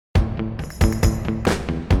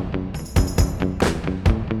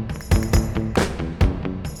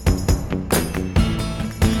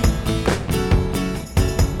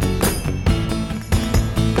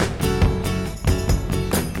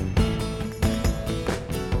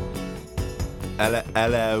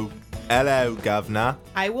Hello, governor.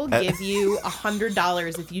 I will give you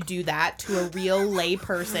 $100 if you do that to a real lay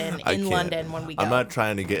person I in can't. London when we go. I'm not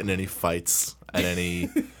trying to get in any fights at any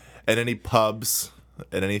pubs,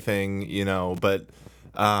 at anything, but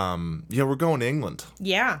we're going to England.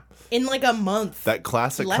 Yeah, in like a month. That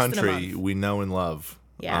classic Less than a country month. we know and love.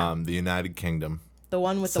 Yeah. The United Kingdom. The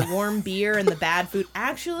one with the warm beer and the bad food.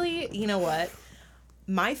 Actually, you know what?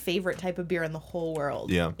 My favorite type of beer in the whole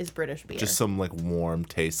world is British beer. Just some like warm,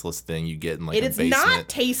 tasteless thing you get in like it a is basement. not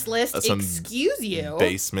tasteless. Some Excuse you.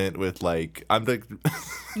 Basement with like I'm like.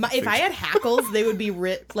 If I had hackles, they would be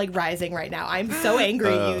rising right now. I'm so angry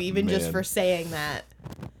at you, even just man. for saying that.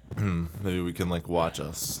 Maybe we can like watch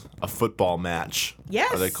a football match.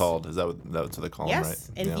 Yes. Are they called? Is that's what they call them, right?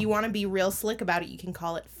 Yes. And if you want to be real slick about it, you can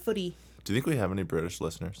call it footy. Do you think we have any British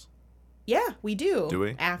listeners? Yeah, we do. Do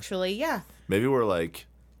we? Actually, yeah. Maybe we're like,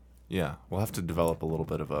 we'll have to develop a little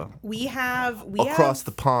bit of a We have across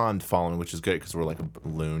the pond following, which is good because we're like a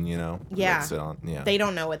loon, Yeah. Like sit on, They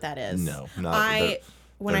don't know what that is. No, not.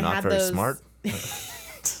 When they're I not had very those smart.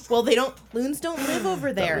 Well, loons don't live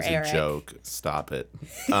over there, That was Eric. a joke. Stop it.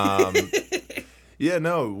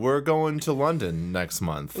 We're going to London next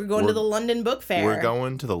month. We're going to the London Book Fair. We're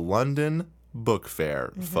going to the London Book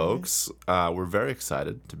Fair, Mm-hmm. folks. We're very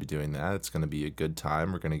excited to be doing that. It's going to be a good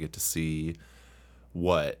time. We're going to get to see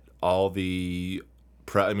what all the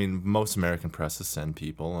most American presses send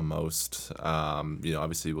people, and most,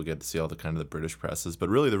 obviously we'll get to see all the kind of the British presses. But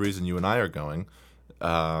really, the reason you and I are going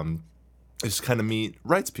is to kind of meet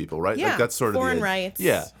rights people, right? Yeah, like that's sort of foreign rights.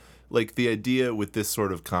 Yeah, like the idea with this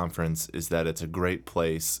sort of conference is that it's a great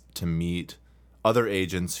place to meet other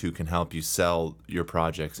agents who can help you sell your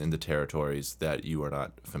projects into territories that you are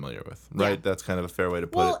not familiar with, right? Yeah. That's kind of a fair way to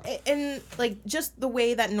put it. Well, and like just the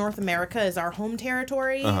way that North America is our home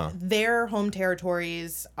territory, their home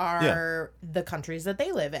territories are the countries that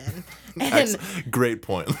they live in. And Great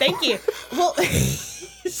point. thank you. Well,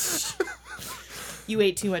 you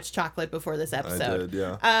ate too much chocolate before this episode. I did,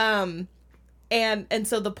 yeah. And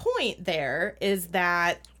so the point there is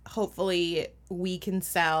that hopefully we can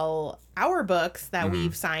sell our books that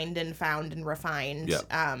we've signed and found and refined.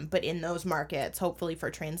 Yep. But in those markets, hopefully for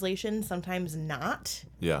translation, sometimes not.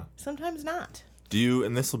 Yeah. Sometimes not.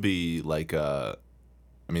 And this will be like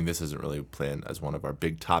this isn't really planned as one of our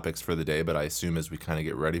big topics for the day, but I assume as we kind of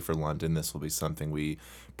get ready for London, this will be something we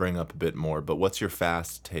bring up a bit more. But what's your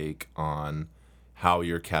fast take on how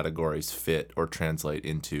your categories fit or translate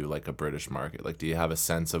into like a British market? Like, do you have a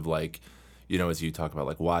sense of like, as you talk about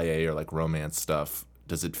like YA or like romance stuff,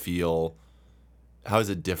 does it feel, how is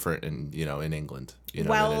it different in England,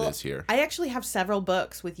 than it is here? I actually have several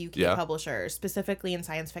books with UK Yeah? publishers, specifically in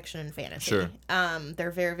science fiction and fantasy. Sure.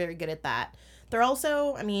 They're very, very good at that. They're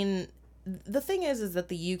also, the thing is that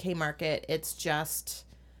the UK market, it's just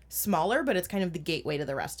smaller, but it's kind of the gateway to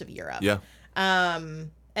the rest of Europe. Yeah.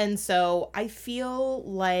 And so I feel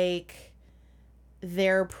like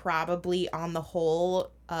they're probably on the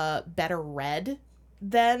whole better read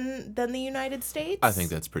than the United States. I think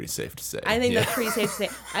that's pretty safe to say. I think that's pretty safe to say.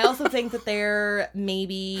 I also think that their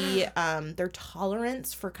their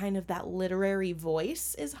tolerance for kind of that literary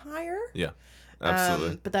voice is higher. Yeah,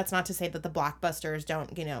 absolutely. But that's not to say that the blockbusters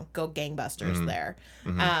don't, go gangbusters there.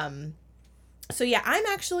 So yeah, I'm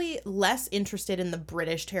actually less interested in the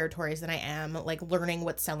British territories than I am like learning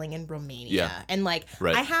what's selling in Romania. Yeah. And like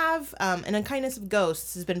Right. I have An Unkindness of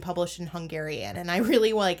Ghosts has been published in Hungarian, and I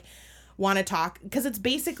really want to talk because it's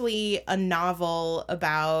basically a novel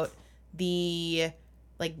about the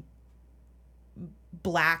like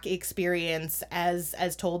Black experience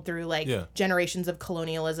as told through like generations of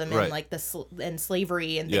colonialism and like and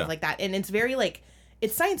slavery and things like that. And it's very like,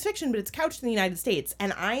 it's science fiction, but it's couched in the United States.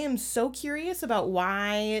 And I am so curious about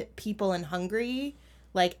why people in Hungary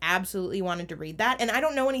like absolutely wanted to read that. And I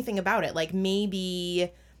don't know anything about it. Like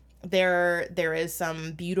maybe there is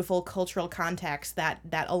some beautiful cultural context that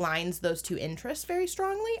aligns those two interests very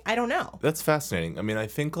strongly. I don't know. That's fascinating. I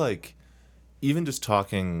think like even just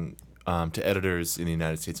talking to editors in the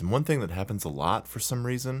United States, and one thing that happens a lot for some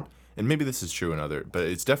reason, and maybe this is true in but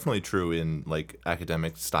it's definitely true in like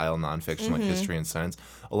academic style nonfiction, like history and science.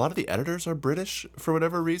 A lot of the editors are British for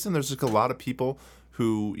whatever reason. There's like a lot of people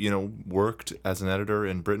who, worked as an editor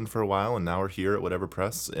in Britain for a while and now are here at whatever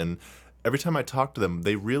press. And every time I talk to them,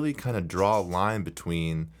 they really kind of draw a line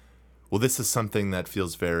between well, this is something that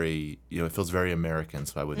feels very, it feels very American,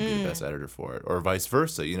 so I wouldn't be the best editor for it, or vice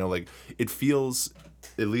versa. Like it feels,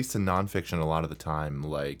 at least in nonfiction, a lot of the time,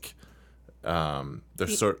 like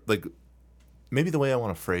there's like maybe the way I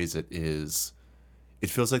want to phrase it is, it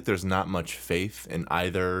feels like there's not much faith in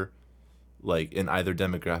either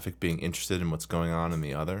demographic being interested in what's going on in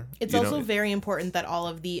the other. It's also very important that all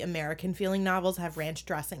of the American feeling novels have ranch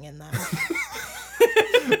dressing in them.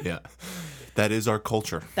 Yeah. That is our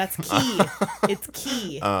culture. That's key. It's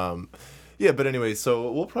key. Yeah, but anyway,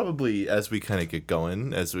 so we'll probably, as we kind of get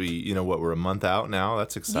going, as we, we're a month out now.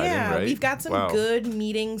 That's exciting, right? Yeah, we've got some good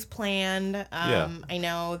meetings planned. I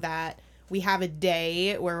know that we have a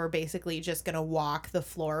day where we're basically just going to walk the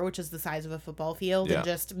floor, which is the size of a football field, and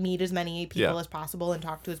just meet as many people as possible and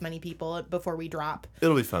talk to as many people before we drop.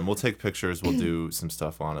 It'll be fun. We'll take pictures. We'll do some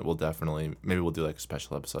stuff on it. Maybe we'll do like a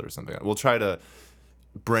special episode or something. We'll try to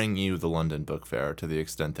bring you the London Book Fair to the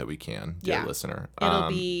extent that we can, dear listener. It'll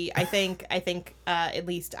be, I think, at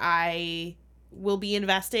least I will be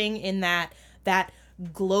investing in that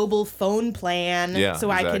global phone plan,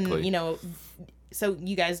 so exactly. I can, so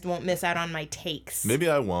you guys won't miss out on my takes. Maybe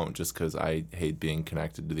I won't, just because I hate being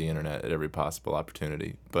connected to the internet at every possible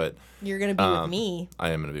opportunity. But you're going to be with me. I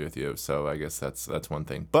am going to be with you, so I guess that's one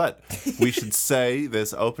thing. But we should say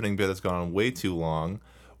this opening bit has gone on way too long.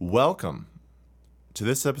 Welcome to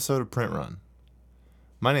this episode of Print Run.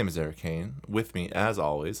 My name is Eric Kane. With me, as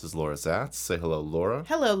always, is Laura Zatz. Say hello, Laura.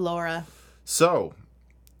 Hello, Laura. So,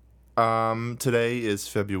 today is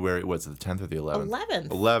February, what's it, the 10th or the 11th?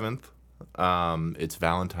 11th. It's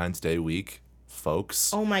Valentine's Day week,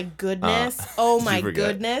 folks. Oh my goodness.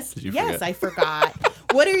 Goodness. Yes, I forgot.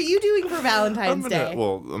 What are you doing for Valentine's Day?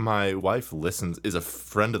 Well, my wife is a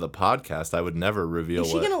friend of the podcast. I would never reveal. Is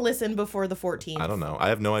she going to listen before the 14th? I don't know. I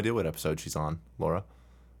have no idea what episode she's on, Laura.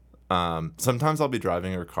 Sometimes I'll be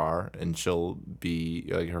driving her car and she'll be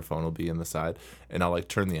like, her phone will be in the side, and I'll like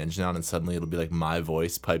turn the engine on and suddenly it'll be like my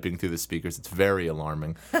voice piping through the speakers. It's very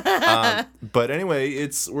alarming. But anyway,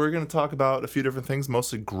 we're going to talk about a few different things,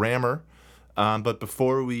 mostly grammar. But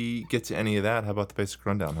before we get to any of that, how about the basic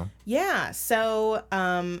rundown, huh? Yeah. So,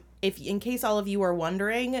 if in case all of you are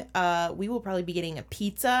wondering, we will probably be getting a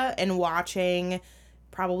pizza and watching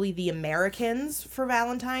probably The Americans for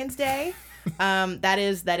Valentine's Day. That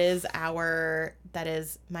is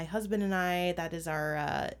my husband and I, that is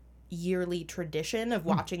our yearly tradition of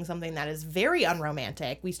watching something that is very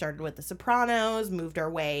unromantic. We started with The Sopranos, moved our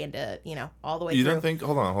way into, all the way through. You don't think,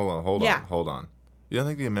 hold on. You don't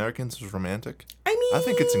think The Americans is romantic? I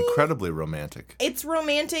think it's incredibly romantic. It's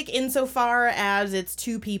romantic insofar as it's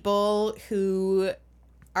two people who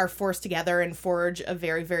are forced together and forge a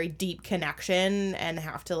very, very deep connection and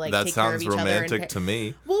have to take care of each other. That sounds romantic to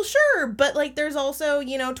me. Well, sure, but there's also,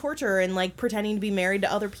 torture and pretending to be married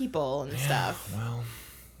to other people and stuff. Well,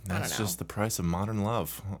 that's just the price of modern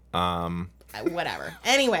love. Whatever.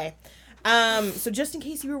 Anyway, so just in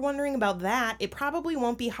case you were wondering about that, it probably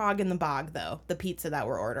won't be Hog in the Bog, though, the pizza that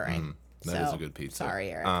we're ordering. That is a good pizza.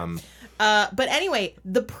 Sorry, Eric. But anyway,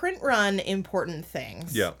 the Print Run important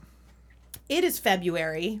things. Yeah. It is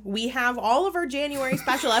February. We have all of our January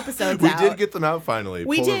special episodes out. We did get them out finally.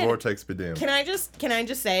 We Polar did. Vortex be damned. Can I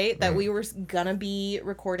just say that we were gonna be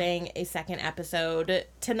recording a second episode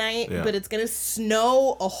tonight, but it's gonna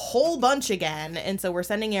snow a whole bunch again, and so we're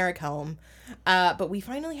sending Eric home. But we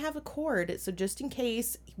finally have a cord, so just in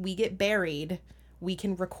case we get buried, we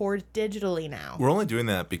can record digitally now. We're only doing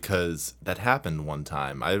that because that happened one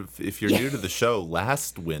time. If you're new to the show,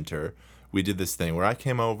 last winter we did this thing where I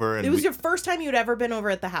came over and it was your first time you'd ever been over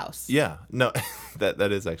at the house. Yeah, no, that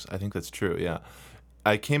is actually, I think that's true. Yeah,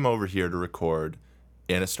 I came over here to record,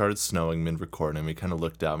 and it started snowing mid-recording. We kind of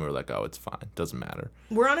looked out and we were like, "Oh, it's fine, doesn't matter."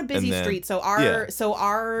 We're on a busy street, so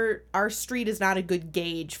our street is not a good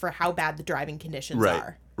gauge for how bad the driving conditions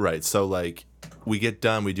are. Right. So we get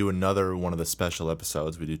done, we do another one of the special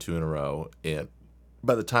episodes. We do 2 in a row, and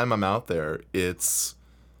by the time I'm out there, it's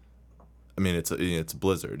a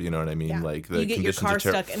blizzard, you know what I mean? Yeah. The you get your car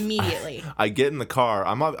stuck immediately. I get in the car.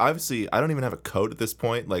 I'm obviously, I don't even have a coat at this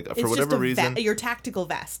point. For whatever reason, your tactical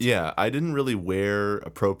vest. Yeah, I didn't really wear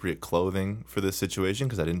appropriate clothing for this situation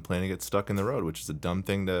because I didn't plan to get stuck in the road, which is a dumb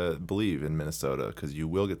thing to believe in Minnesota because you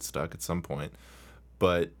will get stuck at some point.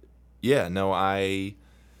 But yeah, no,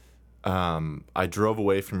 I drove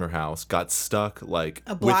away from your house, got stuck like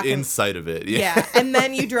within sight of it. Yeah. And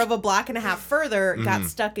then you drove a block and a half further, got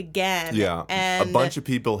stuck again. Yeah. And a bunch of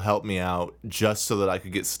people helped me out just so that I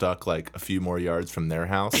could get stuck like a few more yards from their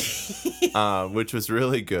house, which was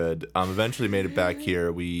really good. Eventually made it back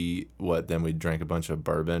here. Then we drank a bunch of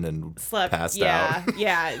bourbon and passed out.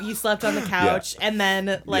 Yeah. You slept on the couch. And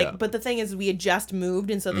then but the thing is we had just moved.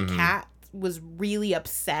 And so the cat was really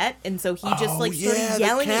upset, and so he just started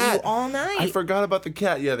yelling at you all night. I forgot about the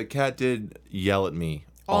cat. Yeah, the cat did yell at me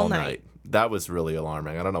all night. That was really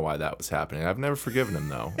alarming. I don't know why that was happening. I've never forgiven him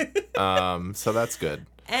though. So that's good.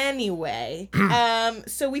 Anyway,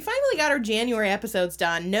 so we finally got our January episodes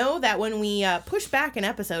done. Know that when we push back an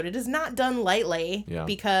episode, it is not done lightly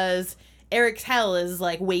because Eric's hell is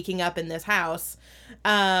like waking up in this house.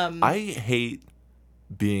 I hate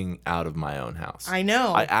being out of my own house. I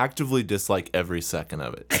know. I actively dislike every second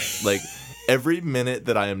of it. Like every minute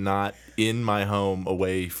that I am not in my home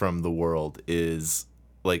away from the world is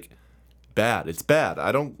like bad. It's bad.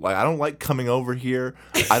 I don't like coming over here.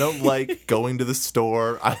 I don't like going to the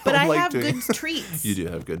store. I have good treats. You do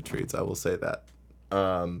have good treats. I will say that.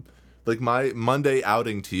 Like my Monday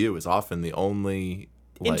outing to you is often the only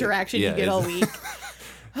interaction you get all week.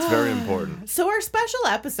 It's very important. So our special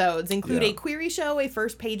episodes include a query show, a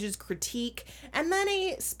First Pages critique, and then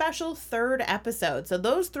a special third episode. So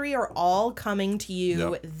those three are all coming to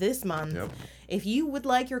you this month. Yep. If you would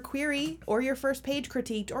like your query or your first page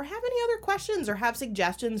critiqued, or have any other questions or have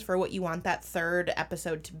suggestions for what you want that third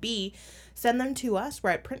episode to be, send them to us.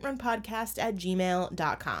 We're at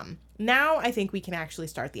printrunpodcast@gmail.com. Now I think we can actually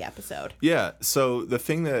start the episode. Yeah, so the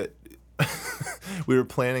thing that we were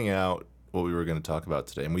planning out what we were going to talk about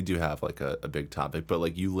today, and we do have like a big topic, but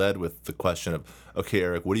like you led with the question of, okay,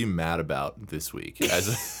 Eric, what are you mad about this week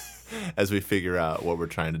as we figure out what we're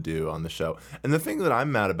trying to do on the show? And the thing that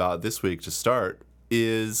I'm mad about this week to start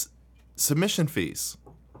is submission fees.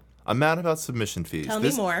 I'm mad about submission fees. Tell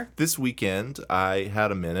me more. This weekend, I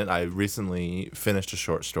had a minute. I recently finished a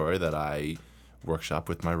short story that I workshopped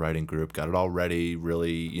with my writing group, got it all ready,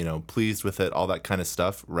 really, pleased with it, all that kind of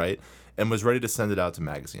stuff, right? And was ready to send it out to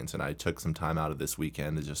magazines. And I took some time out of this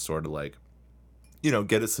weekend to just sort of like,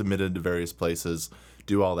 get it submitted to various places,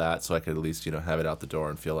 do all that so I could at least, have it out the door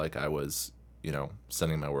and feel like I was,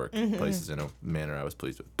 sending my work to places in a manner I was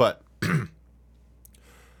pleased with. But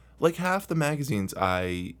like half the magazines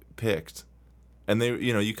I picked, and they,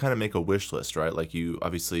 you kind of make a wish list, right? Like you,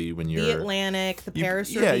 obviously, when you're... The Atlantic, the Paris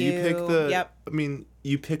Review. Yeah, you pick the... Yep. I mean,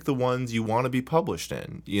 you pick the ones you want to be published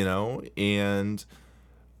in, and...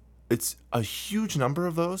 It's a huge number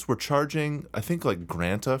of those. We're charging, I think, like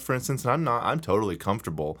Granta, for instance, and I'm totally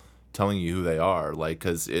comfortable telling you who they are, like,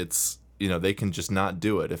 because it's, they can just not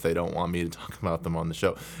do it if they don't want me to talk about them on the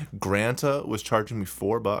show. Granta was charging me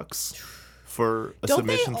 $4 for a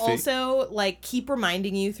submission fee. Don't they also, like, keep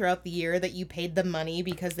reminding you throughout the year that you paid them money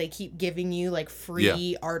because they keep giving you, like,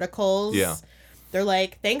 free articles? Yeah. They're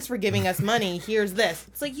like, thanks for giving us money. Here's this.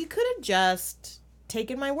 It's like, you could have just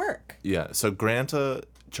taken my work. Yeah, so Granta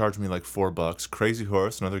charged me like $4. Crazy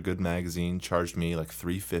Horse, another good magazine, charged me like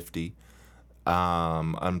 $3.50.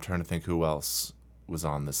 I'm trying to think who else was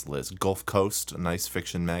on this list. Gulf Coast, a nice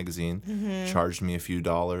fiction magazine, charged me a few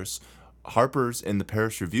dollars. Harper's and the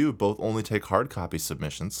Paris Review both only take hard copy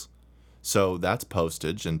submissions. So that's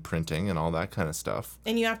postage and printing and all that kind of stuff.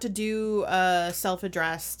 And you have to do a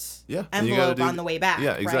self-addressed envelope on the way back.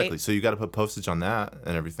 Yeah, exactly. Right? So you got to put postage on that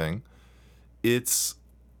and everything. It's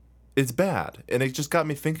bad. And it just got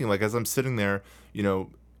me thinking, like, as I'm sitting there,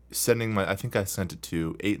 sending I think I sent it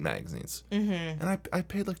to 8 magazines. And I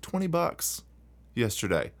paid like $20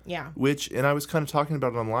 yesterday. Yeah. And I was kind of talking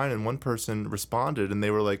about it online, and one person responded, and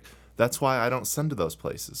they were like, that's why I don't send to those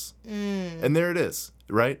places. And there it is,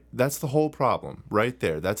 right? That's the whole problem right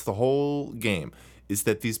there. That's the whole game, is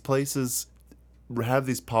that these places have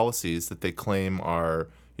these policies that they claim are,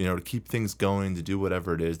 to keep things going, to do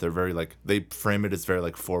whatever it is. They're very, like, they frame it as very,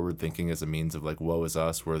 like, forward-thinking as a means of, like, woe is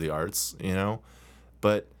us, we're the arts,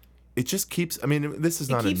 But it just keeps, I mean, this is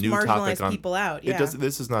not a new topic on... people out, yeah.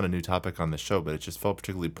 This is not a new topic on the show, but it just felt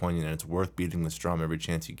particularly poignant, and it's worth beating this drum every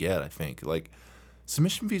chance you get, I think. Like,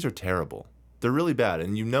 submission fees are terrible. They're really bad,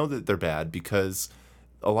 and you know that they're bad because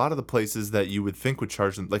a lot of the places that you would think would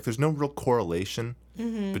charge them, like, there's no real correlation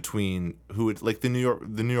between who would, like, the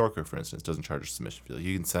New Yorker, for instance, doesn't charge a submission fee. Like,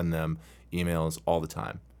 you can send them emails all the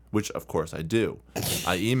time, which of course I do.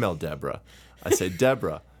 I email Deborah. I say,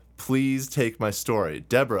 Deborah, please take my story.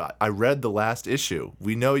 Deborah, I read the last issue.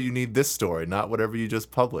 We know you need this story, not whatever you just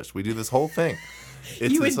published. We do this whole thing.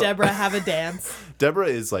 You and Deborah have a dance. Deborah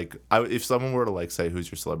is like, if someone were to like say,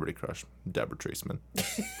 who's your celebrity crush? Deborah Treisman.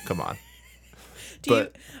 Come on.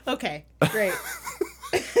 Okay, great.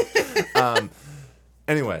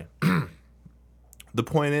 Anyway, the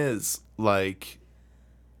point is, like,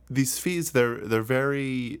 these fees, they're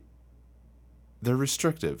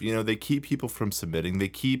restrictive. You know, they keep people from submitting. They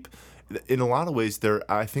keep, in a lot of ways,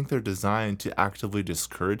 I think they're designed to actively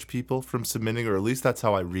discourage people from submitting, or at least that's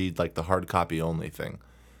how I read, like, the hard copy only thing.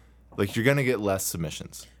 Like, you're going to get less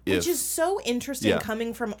submissions. Which is so interesting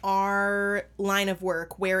coming from our line of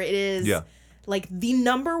work, where it is... like the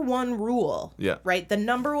number one rule, right? The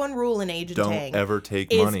number one rule in agenting don't ever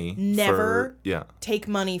take money. Never take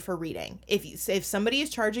money for reading. If somebody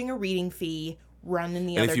is charging a reading fee, run in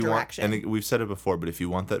the other direction. And we've said it before, but if you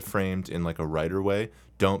want that framed in like a writer way,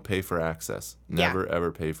 don't pay for access. Never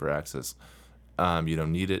ever pay for access. You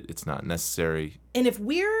don't need it. It's not necessary. And if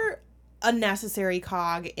we're a necessary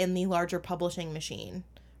cog in the larger publishing machine,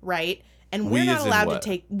 right? And we're not allowed to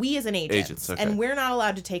take, we as an agent, okay. And we're not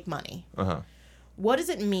allowed to take money. What does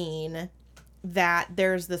it mean that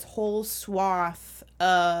there's this whole swath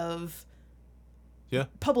of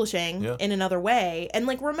publishing in another way? And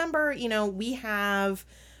like, remember, you know,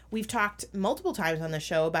 we've talked multiple times on the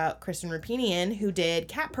show about Kristen Rapinian, who did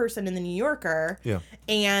Cat Person in the New Yorker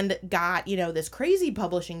and got, you know, this crazy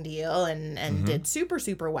publishing deal and did super,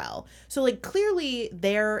 super well. So like, clearly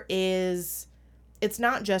it's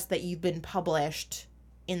not just that you've been published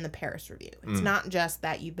in the Paris Review. It's not just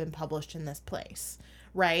that you've been published in this place,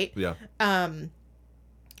 right? Yeah.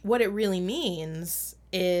 What it really means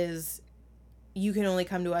is you can only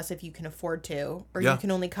come to us if you can afford to, or you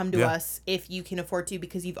can only come to us if you can afford to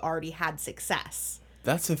because you've already had success.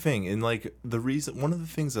 That's the thing. And like one of the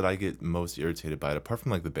things that I get most irritated by it, apart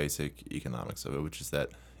from like the basic economics of it, which is that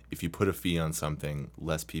if you put a fee on something,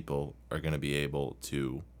 less people are going to be able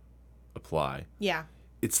to apply. Yeah.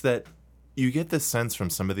 It's that you get this sense from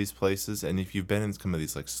some of these places, and if you've been in some of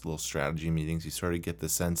these like little strategy meetings, you sort of get the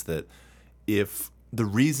sense that if the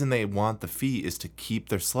reason they want the fee is to keep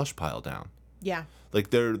their slush pile down. Yeah.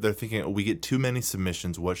 Like they're thinking, oh, we get too many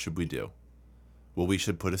submissions, what should we do? Well, we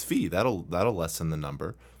should put a fee. That'll lessen the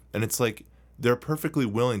number. And it's like they're perfectly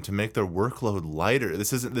willing to make their workload lighter.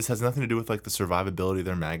 This has nothing to do with like the survivability of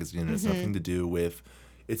their magazine. It's nothing to do with,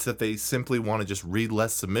 it's that they simply want to just read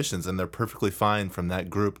less submissions, and they're perfectly fine from that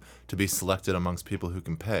group to be selected amongst people who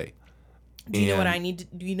can pay. Do you know what I need to,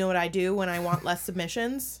 do you know what I do when I want less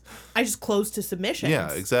submissions? I just close to submissions.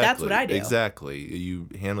 Yeah, exactly. That's what I do. Exactly. You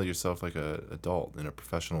handle yourself like a adult in a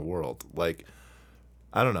professional world. Like,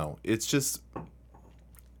 I don't know. It's just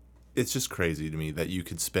crazy to me that you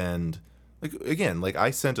could spend, like, again, like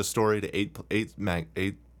I sent a story to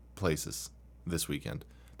eight places this weekend.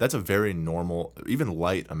 That's a very normal, even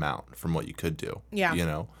light amount from what you could do. Yeah. You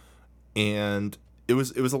know? And it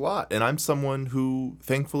was a lot. And I'm someone who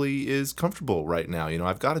thankfully is comfortable right now. You know,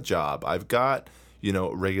 I've got a job. I've got, you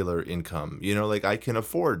know, regular income. You know, like I can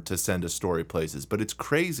afford to send a story places. But it's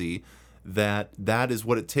crazy that is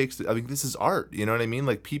what it takes. I mean, this is art. You know what I mean?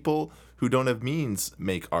 Like people who don't have means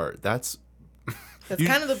make art. That's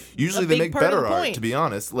kind of usually they make better art, to be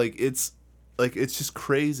honest. Like it's just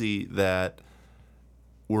crazy that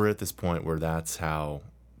we're at this point where that's how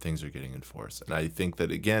things are getting enforced. And I think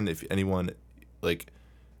that, again, if anyone, like,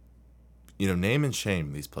 you know, name and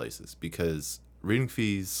shame these places, because reading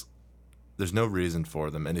fees, there's no reason for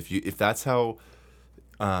them. And if that's how,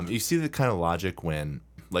 you see the kind of logic when,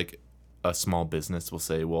 like, a small business will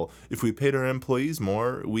say, well, if we paid our employees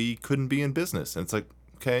more, we couldn't be in business. And it's like,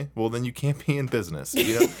 okay, well, then you can't be in business.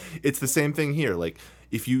 You know, it's the same thing here. Like,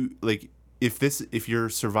 if you, like, if your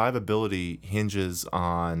survivability hinges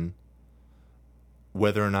on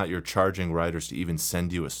whether or not you're charging writers to even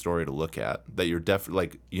send you a story to look at, that you're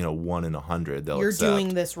like, you know, 1 in 100 they'll accept, you're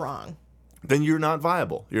doing this wrong, then you're not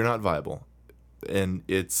viable. You're not viable. And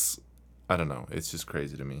it's, I don't know, it's just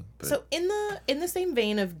crazy to me. But. So in the same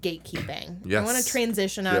vein of gatekeeping, yes. I want to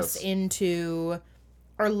transition us into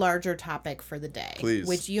our larger topic for the day. Please.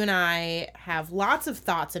 Which you and I have lots of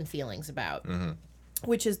thoughts and feelings about.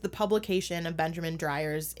 Which is the publication of Benjamin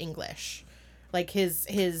Dreyer's English, like his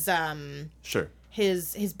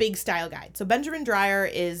big style guide. So Benjamin Dreyer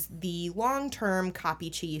is the long-term copy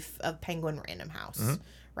chief of Penguin Random House,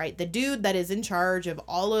 right? The dude that is in charge of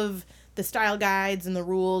all of the style guides and the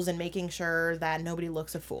rules and making sure that nobody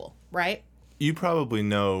looks a fool, right? You probably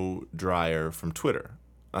know Dreyer from Twitter.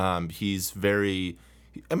 He's very,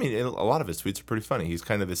 I mean, a lot of his tweets are pretty funny. He's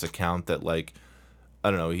kind of this account that, like, I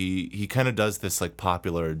don't know, he kind of does this like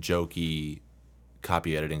popular jokey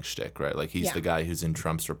copy editing shtick, right? Like he's the guy who's in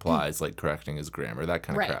Trump's replies, like correcting his grammar, that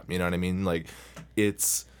kind of crap. You know what I mean? Like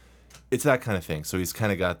it's that kind of thing. So he's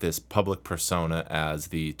kind of got this public persona as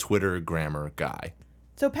the Twitter grammar guy.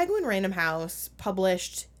 So Penguin Random House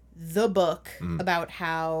published the book about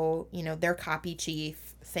how, their copy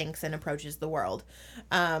chief thinks and approaches the world.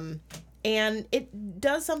 And it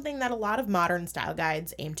does something that a lot of modern style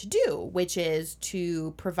guides aim to do, which is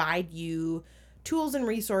to provide you tools and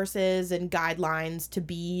resources and guidelines to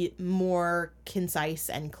be more concise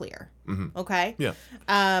and clear. Okay? Yeah.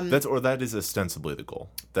 That is ostensibly the goal.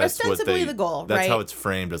 That's the goal, That's right? how it's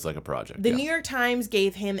framed as like a project. The New York Times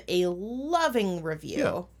gave him a loving review.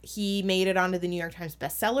 Yeah. He made it onto the New York Times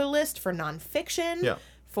bestseller list for nonfiction. Yeah.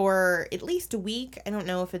 For at least a week. I don't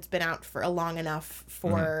know if it's been out for long enough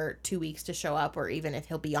for 2 weeks to show up, or even if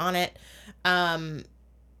he'll be on it.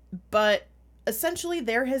 But essentially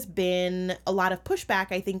there has been a lot of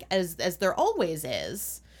pushback, I think, as there always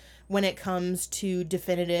is when it comes to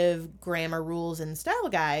definitive grammar rules and style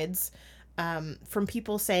guides, from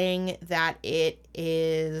people saying that it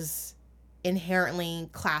is inherently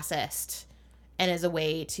classist and is a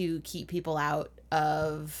way to keep people out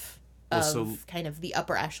of kind of the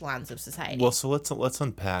upper echelons of society. Well, so let's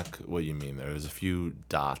unpack what you mean there. There's a few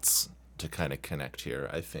dots to kind of connect here,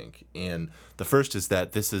 I think. And the first is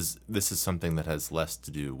that this is something that has less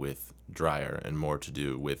to do with Dreyer and more to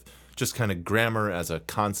do with just kind of grammar as a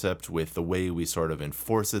concept, with the way we sort of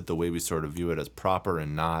enforce it, the way we sort of view it as proper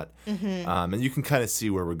and not. And you can kind of see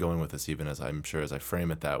where we're going with this, even as I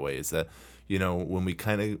frame it that way, is that, when we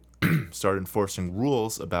kind of start enforcing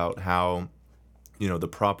rules about how the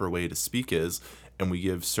proper way to speak is, and we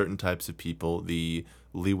give certain types of people the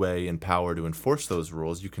leeway and power to enforce those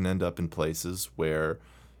rules, you can end up in places where,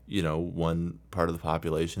 one part of the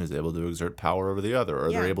population is able to exert power over the other,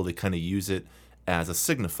 or they're able to kind of use it as a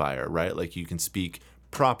signifier, right? Like you can speak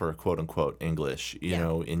proper, quote unquote, English, you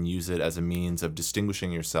know, and use it as a means of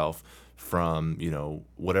distinguishing yourself from,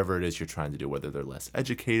 whatever it is you're trying to do, whether they're less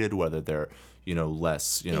educated, whether they're,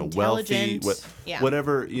 less, wealthy,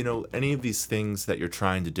 whatever, any of these things that you're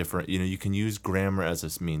trying to different, you can use grammar as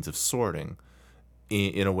a means of sorting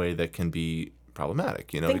in a way that can be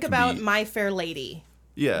problematic. Think about My Fair Lady.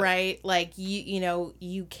 Yeah. Right? Like,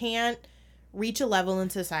 you can't reach a level in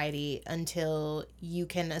society until you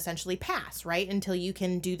can essentially pass, right? Until you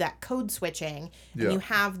can do that code switching and you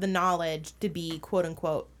have the knowledge to be, quote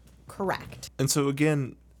unquote, correct. And so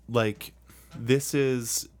again, like, this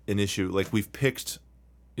is an issue. Like, we've picked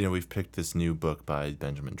this new book by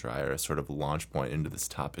Benjamin Dreyer as sort of a launch point into this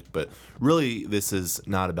topic, but really this is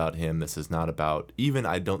not about him. This is not about even,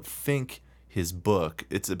 I don't think, his book.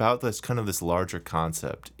 It's about this kind of this larger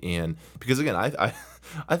concept. And because again,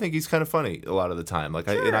 I think he's kind of funny a lot of the time. Like,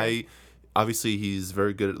 sure. Obviously he's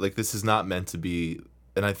very good at, like, this is not meant to be,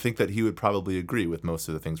 and I think that he would probably agree with most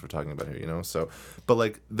of the things we're talking about here, so, but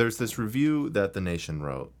like, there's this review that The Nation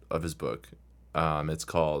wrote of his book. It's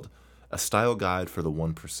called A Style Guide for the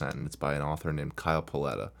 1%, and it's by an author named Kyle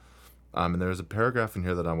Paletta. And there's a paragraph in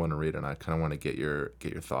here that I want to read, and I kind of want to get your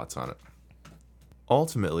thoughts on it.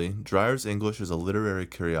 Ultimately, Dreyer's English is a literary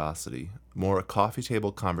curiosity, more a coffee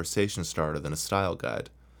table conversation starter than a style guide,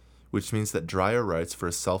 which means that Dreyer writes for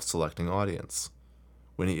a self-selecting audience.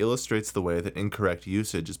 When he illustrates the way that incorrect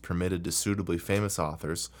usage is permitted to suitably famous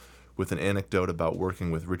authors, with an anecdote about working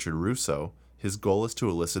with Richard Russo, his goal is to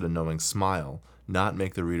elicit a knowing smile, not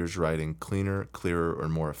make the reader's writing cleaner, clearer, or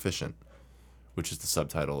more efficient, which is the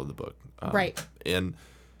subtitle of the book. Right. And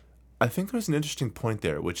I think there's an interesting point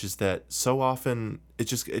there, which is that so often it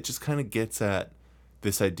just kind of gets at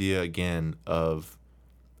this idea again of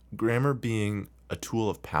grammar being a tool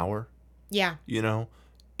of power. Yeah.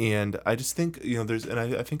 And I just think,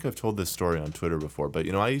 I think I've told this story on Twitter before, but,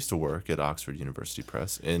 I used to work at Oxford University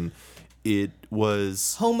Press, and it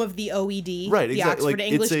was home of the OED, right? The exactly. Oxford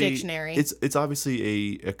English Dictionary. It's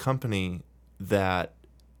obviously a company that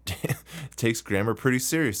takes grammar pretty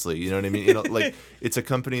seriously. You know what I mean? Like, it's a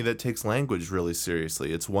company that takes language really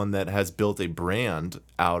seriously. It's one that has built a brand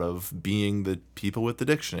out of being the people with the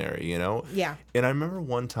dictionary. Yeah. And I remember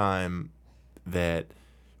one time that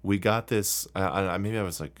we got this. Maybe I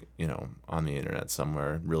was like, on the internet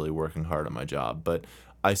somewhere, really working hard on my job, but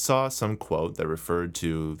I saw some quote that referred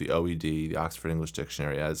to the OED, the Oxford English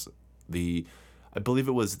Dictionary, as I believe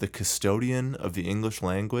it was the custodian of the English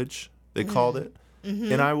language, they called it.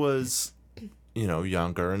 Mm-hmm. And I was,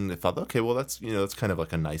 younger, and I thought, okay, well, that's kind of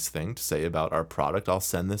like a nice thing to say about our product. I'll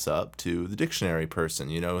send this up to the dictionary person,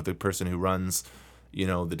 the person who runs,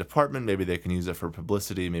 the department. Maybe they can use it for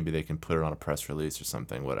publicity. Maybe they can put it on a press release or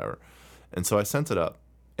something, whatever. And so I sent it up.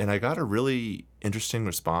 I got a really interesting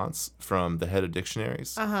response from the head of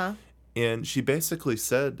dictionaries. Uh-huh. And she basically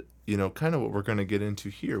said, kind of what we're going to get into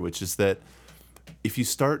here, which is that if you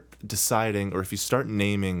start deciding, or if you start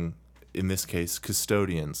naming, in this case,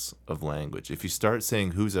 custodians of language, if you start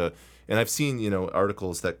saying and I've seen,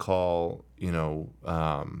 articles that call,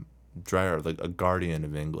 Dreyer like a guardian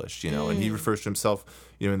of English, and he refers to himself,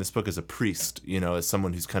 in this book as a priest, as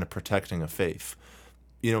someone who's kind of protecting a faith.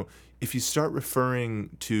 If you start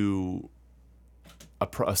referring to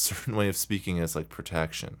a certain way of speaking as like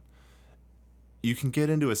protection, you can get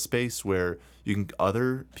into a space where you can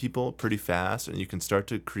other people pretty fast, and you can start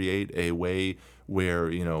to create a way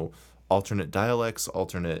where, alternate dialects,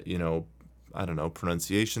 alternate,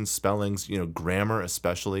 pronunciations, spellings, grammar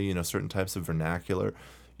especially, certain types of vernacular,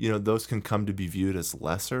 those can come to be viewed as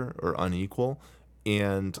lesser or unequal.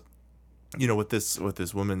 And, what this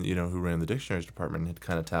woman, who ran the dictionaries department had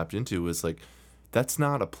kind of tapped into was like, that's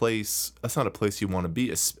not a place you want to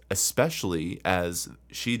be, especially as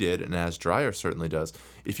she did and as Dreyer certainly does,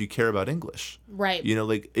 if you care about English. Right.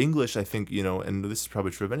 Like English, I think, and this is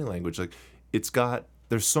probably true of any language, like it's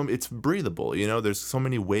breathable, there's so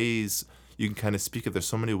many ways you can kind of speak it. There's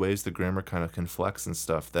so many ways the grammar kind of can flex and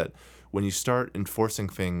stuff that when you start enforcing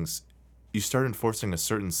things, you start enforcing a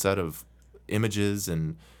certain set of images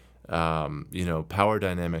and, power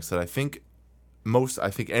dynamics that I think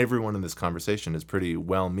everyone in this conversation is pretty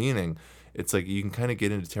well-meaning. It's like you can kind of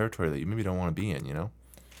get into territory that you maybe don't want to be in,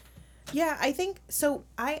 Yeah, I think so.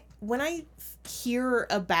 When I hear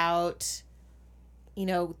about,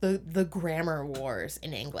 the grammar wars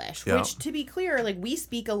in English, which, to be clear, like we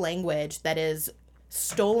speak a language that is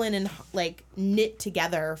stolen and like knit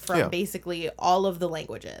together from basically all of the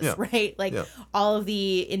languages, right? Like all of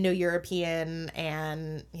the Indo-European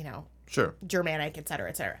and, sure, Germanic, et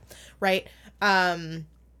cetera, right?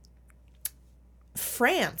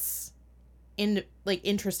 France,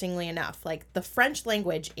 interestingly enough, like the French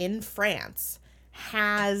language in France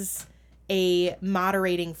has a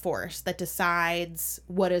moderating force that decides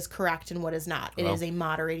what is correct and what is not. It is a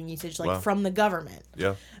moderating usage, from the government.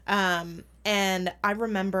 Yeah. And I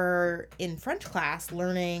remember in French class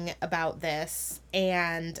learning about this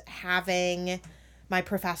and having my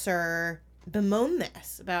professor bemoan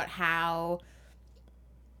this about how,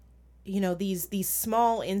 these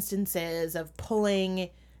small instances of pulling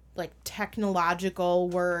like technological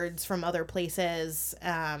words from other places,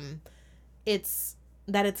 it's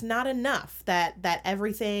not enough, that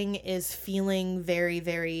everything is feeling very,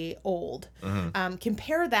 very old. Mm-hmm.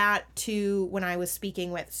 Compare that to when I was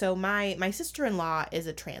speaking with, so my sister-in-law is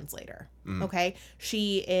a translator. Mm-hmm. Okay.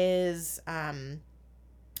 She is a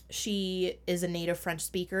native French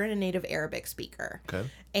speaker and a native Arabic speaker. Okay.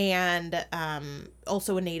 And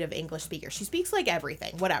also a native English speaker. She speaks like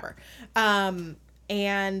everything, whatever.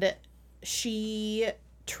 And she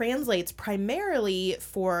translates primarily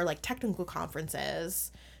for like technical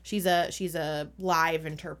conferences. She's a live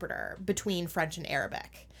interpreter between French and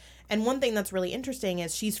Arabic. And one thing that's really interesting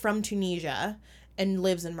is she's from Tunisia and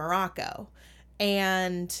lives in Morocco.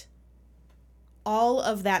 And all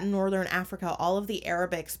of that northern Africa, all of the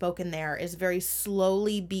Arabic spoken there is very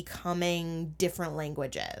slowly becoming different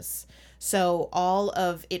languages. So all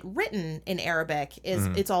of it written in Arabic is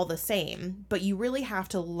it's all the same, but you really have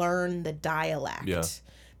to learn the dialect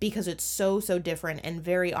because it's so different and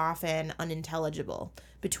very often unintelligible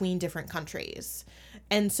between different countries.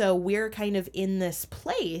 And so we're kind of in this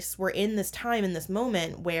place, we're in this time, in this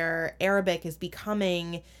moment where Arabic is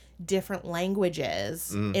becoming different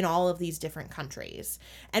languages in all of these different countries.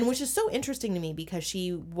 And which is so interesting to me because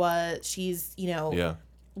she's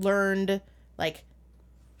learned like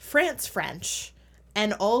French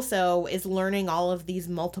and also is learning all of these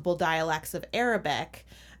multiple dialects of Arabic.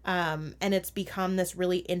 And it's become this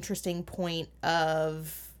really interesting point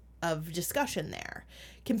of discussion there.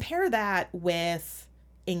 Compare that with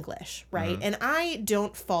English, right? And I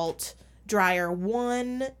don't fault Dreyer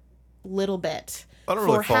one little bit. I don't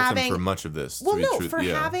really fault him for much of this. Well, no, for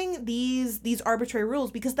having these arbitrary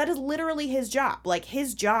rules, because that is literally his job. Like,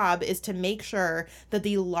 his job is to make sure that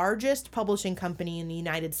the largest publishing company in the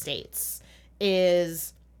United States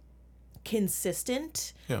is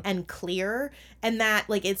consistent and clear, and that,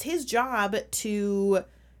 like, it's his job to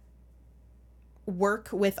work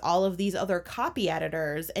with all of these other copy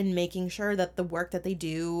editors and making sure that the work that they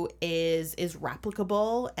do is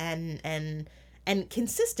replicable and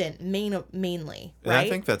consistent mainly, right? And I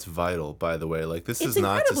think that's vital, by the way. Like, this is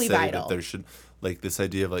not to say that there should, like, this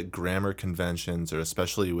idea of, like, grammar conventions, or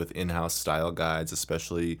especially with in-house style guides,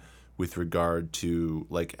 especially with regard to,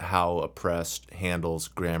 like, how a press handles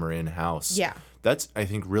grammar in-house. Yeah. that's, I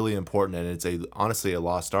think, really important, and it's honestly a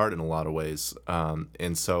lost art in a lot of ways.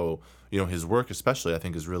 And so, his work especially, I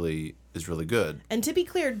think, is really good. And to be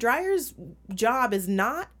clear, Dreyer's job is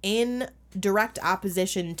not in direct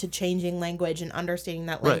opposition to changing language and understanding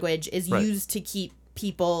that language is used to keep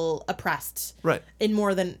people oppressed in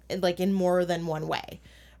more than one way,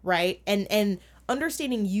 right? And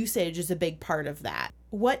understanding usage is a big part of that.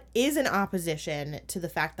 What is in opposition to the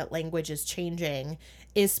fact that language is changing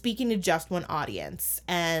is speaking to just one audience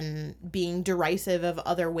and being derisive of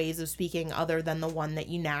other ways of speaking other than the one that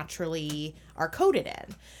you naturally are coded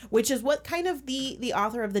in, which is what kind of the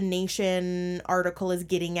author of The Nation article is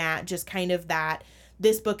getting at, just kind of that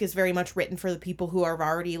this book is very much written for the people who have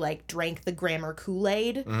already drank the grammar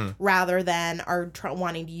Kool-Aid rather than are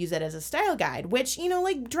wanting to use it as a style guide, which,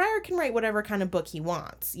 Dreyer can write whatever kind of book he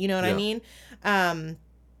wants. You know what I mean?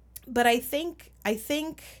 But I think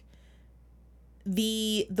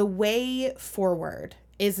the way forward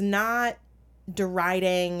is not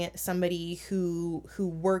deriding somebody who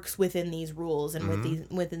works within these rules and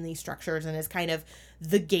within these structures and is kind of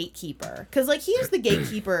the gatekeeper, because he is the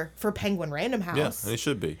gatekeeper for Penguin Random House. Yeah, and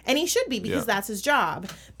he should be because that's his job.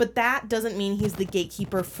 But that doesn't mean he's the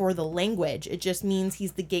gatekeeper for the language. It just means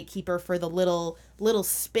he's the gatekeeper for the little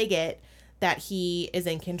spigot that he is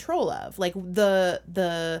in control of.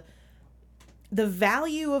 The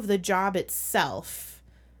value of the job itself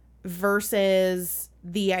versus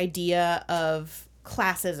the idea of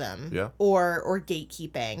classism or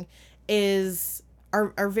gatekeeping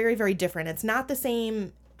are very, very different. It's not the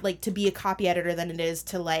same to be a copy editor than it is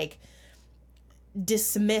to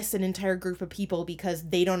dismiss an entire group of people because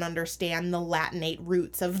they don't understand the Latinate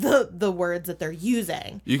roots of the words that they're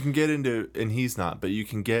using. You can get into, and he's not, but you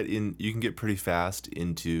can get pretty fast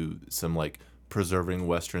into some preserving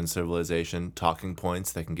Western civilization talking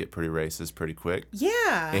points that can get pretty racist pretty quick.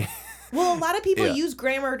 Yeah. Well, a lot of people use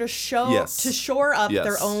grammar to shore up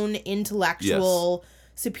their own intellectual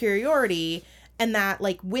superiority, and that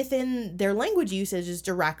within their language usage is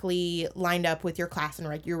directly lined up with your class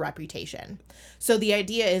and your reputation. So the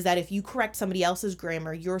idea is that if you correct somebody else's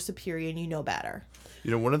grammar, you're superior and you know better.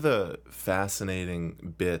 One of the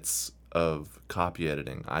fascinating bits of copy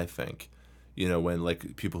editing, I think, when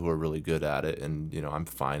people who are really good at it, and I'm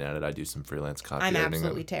fine at it. I do some freelance copy editing. I'm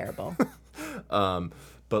absolutely terrible.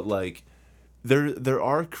 But there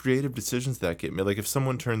are creative decisions that get made. If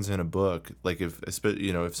someone turns in a book,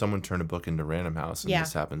 if someone turned a book into Random House, and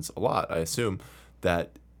this happens a lot, I assume,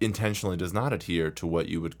 that intentionally does not adhere to what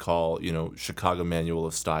you would call, Chicago Manual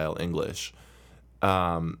of Style English.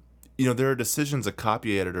 There are decisions a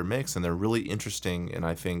copy editor makes, and they're really interesting, and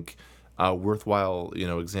I think worthwhile,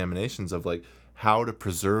 examinations of how to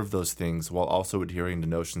preserve those things while also adhering to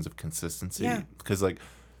notions of consistency. Because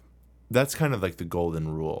that's kind of the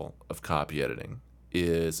golden rule of copy editing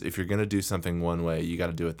is if you're going to do something one way, you got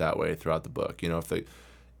to do it that way throughout the book.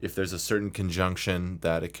 If there's a certain conjunction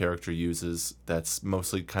that a character uses that's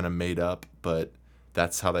mostly kind of made up, but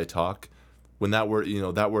that's how they talk, when that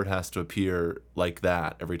word has to appear like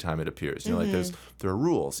that every time it appears. There are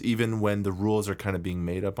rules, even when the rules are kind of being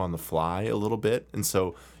made up on the fly a little bit. And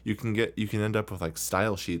so you can end up with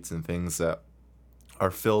style sheets and things that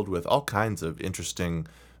are filled with all kinds of interesting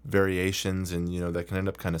variations, and that can end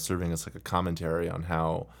up kind of serving as a commentary on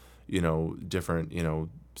how different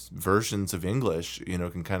versions of English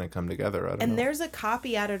can kind of come together. I don't know. There's a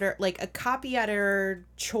copy editor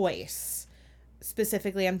choice.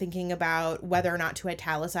 Specifically, I'm thinking about whether or not to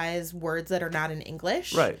italicize words that are not in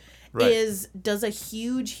English. Right. Does a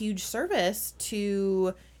huge service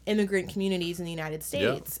to immigrant communities in the United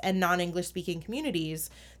States and non-English speaking communities.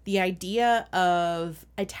 The idea of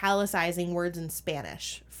italicizing words in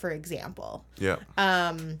Spanish, for example,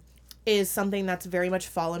 is something that's very much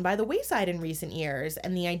fallen by the wayside in recent years.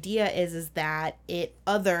 And the idea is that it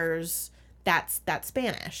others that's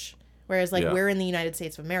Spanish. Whereas we're in the United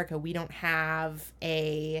States of America, we don't have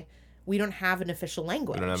an official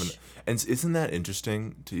language. And isn't that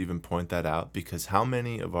interesting to even point that out? Because how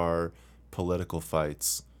many of our political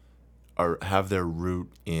fights have their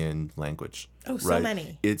root in language? Oh, so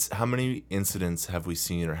many. It's how many incidents have we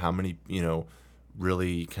seen, or how many,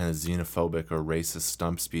 really kind of xenophobic or racist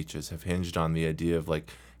stump speeches have hinged on the idea of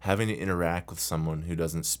having to interact with someone who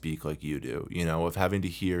doesn't speak like you do, of having to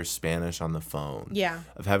hear Spanish on the phone,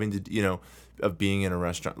 of having to, of being in a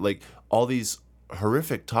restaurant, all these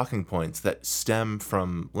horrific talking points that stem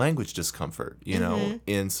from language discomfort,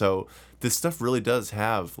 and so this stuff really does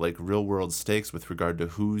have real world stakes with regard to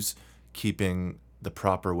who's keeping the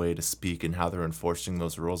proper way to speak and how they're enforcing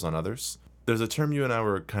those rules on others. There's a term you and I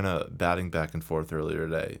were kind of batting back and forth earlier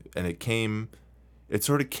today, and it came it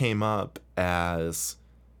sort of came up as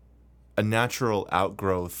a natural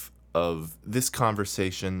outgrowth of this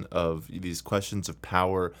conversation of these questions of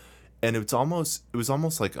power. And it was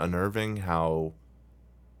almost like unnerving how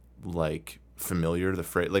like familiar the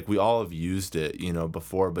phrase, like we all have used it,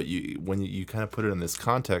 before, but when you kind of put it in this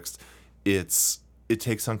context, it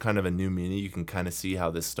takes on kind of a new meaning. You can kind of see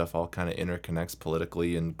how this stuff all kind of interconnects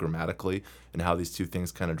politically and grammatically, and how these two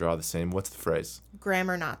things kind of draw the same. What's the phrase?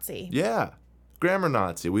 Grammar Nazi. Yeah. Grammar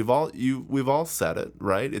Nazi. We've all said it,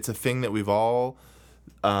 right? It's a thing that we've all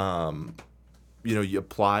you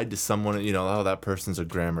applied to someone, oh, that person's a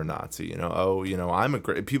grammar Nazi,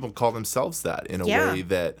 people call themselves that in a way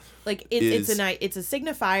that like it's a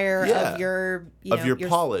signifier of your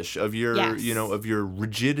polish, of your, yes. Of your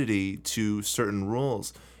rigidity to certain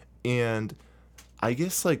rules. And I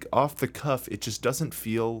guess like off the cuff, it just doesn't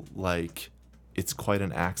feel like it's quite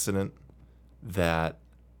an accident that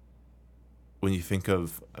when you think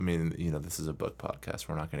of, this is a book podcast,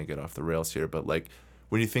 we're not going to get off the rails here, but like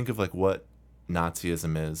when you think of like what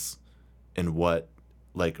Nazism is and what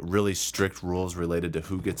like really strict rules related to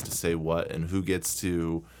who gets to say what and who gets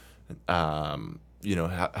to how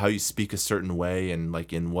you speak a certain way and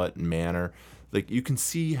like in what manner, like you can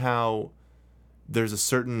see how there's a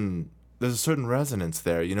certain resonance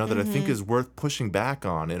there, that I think is worth pushing back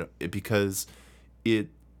on, and because it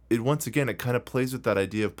once again, it kind of plays with that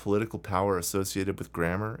idea of political power associated with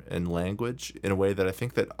grammar and language in a way that I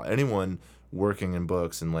think that anyone working in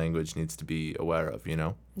books and language needs to be aware of,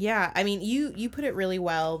 Yeah, you put it really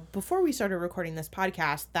well before we started recording this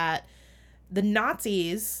podcast, that the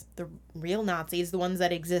Nazis, the real Nazis, the ones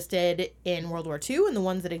that existed in World War II and the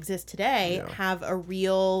ones that exist today, have a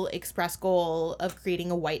real express goal of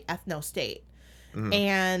creating a white ethno-state. Mm-hmm.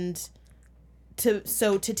 And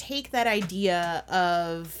to take that idea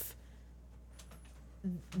of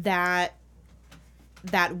that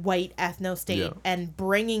white ethno-state and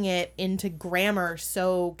bringing it into grammar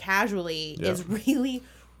so casually is really,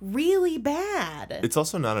 really bad. It's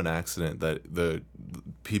also not an accident that the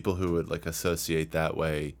people who would like associate that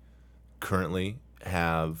way currently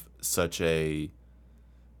have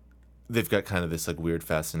they've got kind of this like weird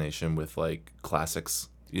fascination with like classics,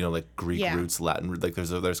 like Greek roots, Latin, like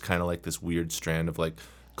there's kind of like this weird strand of like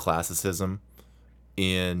classicism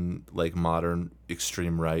in like modern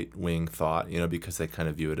extreme right wing thought, because they kind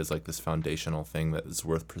of view it as like this foundational thing that is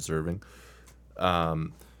worth preserving.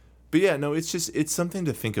 But yeah, no, it's something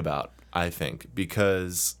to think about, I think,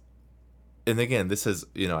 because, and again, this is,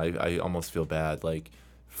 I almost feel bad like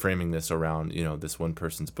framing this around, this one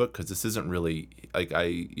person's book, because this isn't really like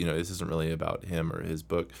this isn't really about him or his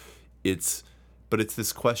book. But it's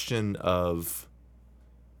this question of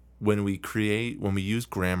when we use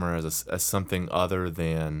grammar as something other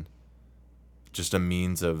than just a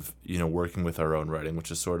means of, working with our own writing,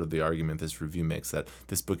 which is sort of the argument this review makes, that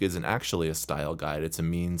this book isn't actually a style guide. It's a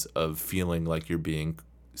means of feeling like you're being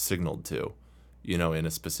signaled to, in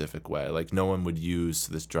a specific way. Like no one would use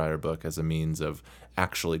this Dreyer book as a means of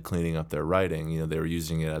actually cleaning up their writing. They were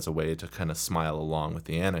using it as a way to kind of smile along with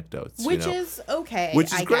the anecdotes. Which is okay.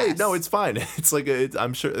 Which is great. Guess. No, it's fine. It's like,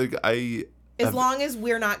 I'm sure, as long as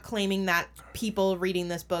we're not claiming that people reading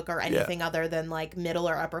this book are anything other than like middle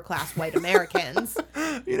or upper class white Americans.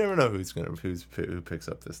 You never know who picks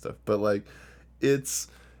up this stuff, but like, it's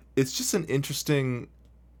just an interesting.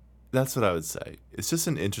 That's what I would say. It's just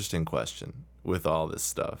an interesting question with all this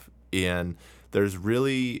stuff, and it's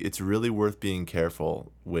really worth being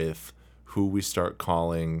careful with who we start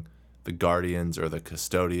calling the guardians or the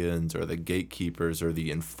custodians or the gatekeepers or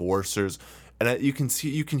the enforcers. And you can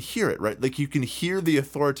hear it, right? Like you can hear the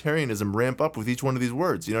authoritarianism ramp up with each one of these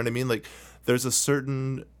words. You know what I mean? Like there's a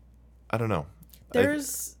certain, I don't know.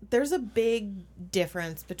 There's a big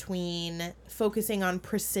difference between focusing on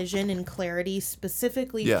precision and clarity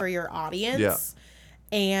specifically for your audience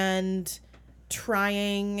and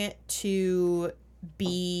trying to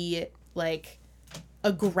be like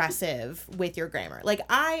aggressive with your grammar. Like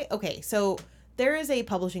so there is a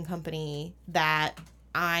publishing company that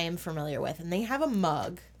I am familiar with, and they have a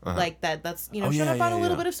mug like that's shown up on a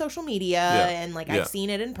little bit of social media and like I've seen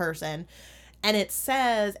it in person, and it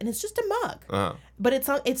says, and it's just a mug, but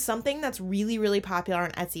it's something that's really, really popular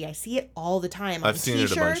on Etsy. I see it all the time on I've seen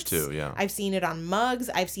it a bunch too. I've seen it on mugs,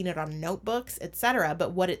 I've seen it on notebooks, etc.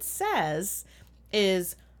 But what it says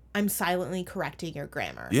is, I'm silently correcting your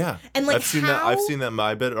grammar. Yeah. And like I've seen that.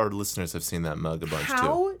 I bet our listeners have seen that mug a bunch too.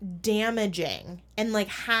 How damaging and like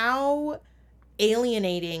how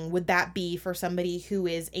alienating would that be for somebody who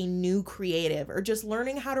is a new creative or just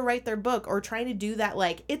learning how to write their book or trying to do that,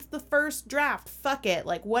 like, it's the first draft, fuck it,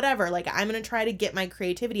 like whatever, like I'm gonna try to get my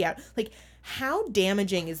creativity out. Like, how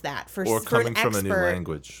damaging is that for or coming an expert, from a new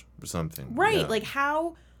language or something? Right. Yeah. Like,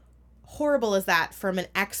 how horrible is that from an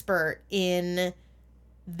expert in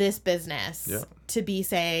this business to be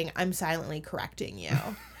saying, I'm silently correcting you?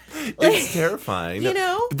 It's terrifying. You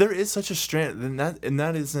know? But there is such a strand, and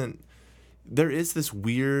that isn't, there is this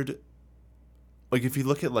weird, like, if you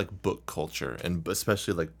look at, like, book culture, and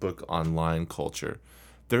especially, like, book online culture,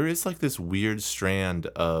 there is, like, this weird strand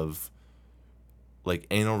of, like,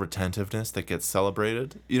 anal retentiveness that gets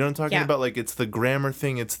celebrated. You know what I'm talking about? Like, it's the grammar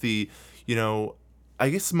thing, it's the, you know, I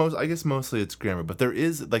guess mostly it's grammar, but there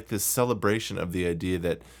is, like, this celebration of the idea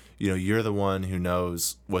that, you know, you're the one who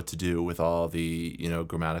knows what to do with all the, you know,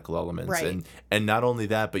 grammatical elements. Right. And not only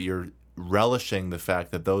that, but you're relishing the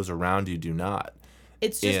fact that those around you do not.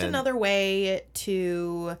 It's just another way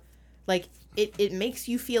to, like, it makes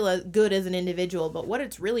you feel good as an individual, but what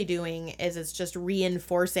it's really doing is it's just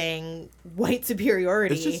reinforcing white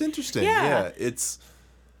superiority. It's just interesting. Yeah. It's,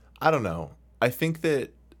 I don't know. I think that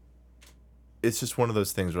it's just one of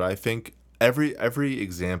those things where I think every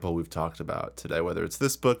example we've talked about today, whether it's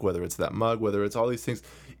this book, whether it's that mug, whether it's all these things,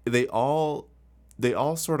 they all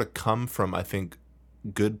sort of come from, I think,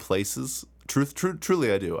 good places.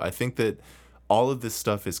 Truly I do. I think that all of this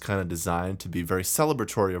stuff is kind of designed to be very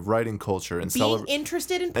celebratory of writing culture and being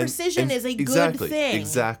interested in precision is a good thing.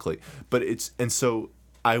 Exactly. But so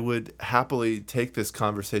I would happily take this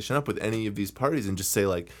conversation up with any of these parties and just say,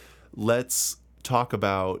 like, let's talk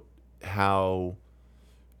about how,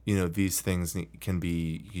 you know, these things can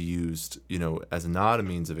be used, you know, as not a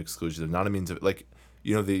means of exclusion, not a means of, like,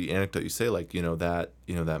 you know, the anecdote you say, like, you know, that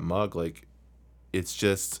mug, like, it's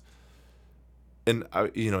just, and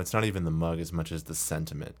you know, it's not even the mug as much as the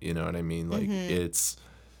sentiment, you know what I mean? Like, it's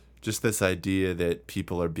just this idea that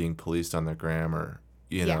people are being policed on their grammar,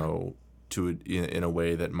 you know, in a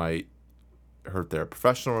way that might hurt their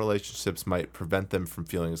professional relationships, might prevent them from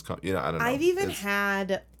feeling as, you know, I don't know. I've even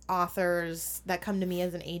had authors that come to me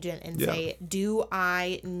as an agent and say, do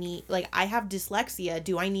I need, like, I have dyslexia,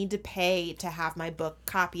 do I need to pay to have my book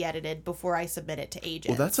copy edited before I submit it to agents?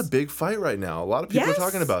 Well, that's a big fight right now. A lot of people are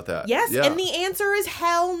talking about that. Yes, and the answer is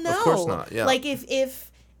hell no. Of course not. Yeah. Like,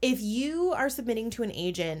 if you are submitting to an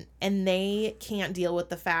agent and they can't deal with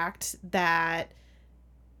the fact that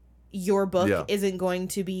your book isn't going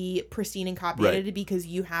to be pristine and copy edited because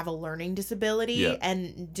you have a learning disability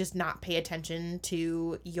and just not pay attention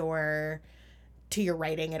to your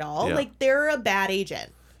writing at all, like, they're a bad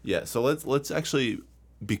agent. Yeah, so let's actually,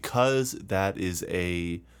 because that is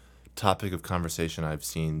a topic of conversation I've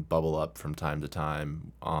seen bubble up from time to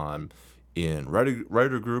time in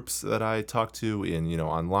writer groups that I talk to, in, you know,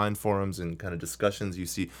 online forums and kind of discussions you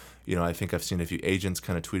see, you know, I think I've seen a few agents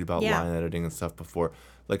kind of tweet about line editing and stuff before.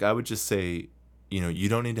 Like, I would just say, you know, you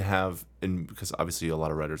don't need to have, and because obviously a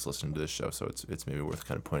lot of writers listen to this show, so it's maybe worth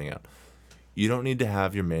kind of pointing out, you don't need to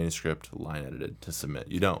have your manuscript line edited to submit.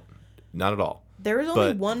 You don't. Not at all. There is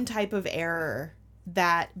only one type of error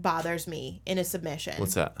that bothers me in a submission.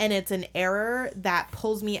 What's that? And it's an error that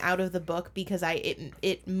pulls me out of the book because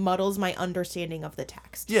it muddles my understanding of the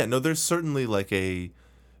text. Yeah, no, there's certainly, like, a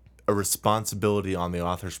responsibility on the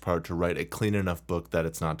author's part to write a clean enough book that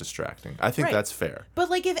it's not distracting. I think that's fair. But,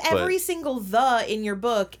 like, if every single "the" in your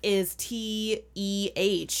book is TEH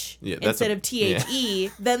instead of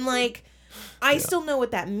THE, then, like, I still know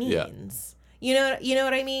what that means. You know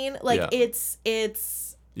what I mean? Like, it's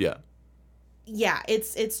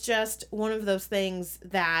just one of those things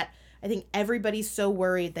that I think everybody's so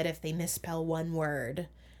worried that if they misspell one word,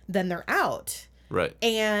 then they're out. Right.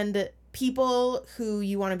 And people who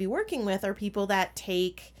you want to be working with are people that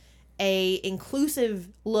take a inclusive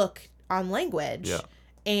look on language,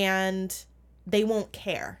 and they won't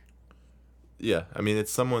care. Yeah, I mean,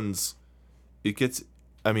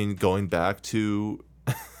 going back to,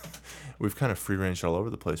 we've kind of free-ranged all over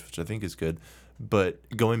the place, which I think is good, but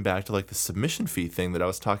going back to, like, the submission fee thing that I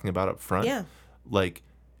was talking about up front, like,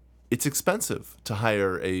 it's expensive to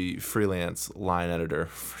hire a freelance line editor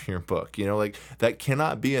for your book. You know, like, that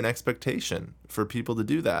cannot be an expectation for people to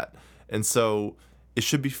do that. And so it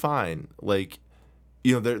should be fine. Like,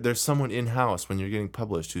 you know, there's someone in-house when you're getting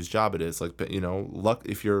published whose job it is. Like, you know,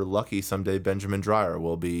 if you're lucky, someday Benjamin Dreyer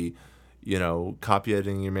will be, you know, copy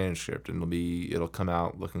editing your manuscript, and it'll come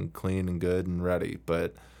out looking clean and good and ready.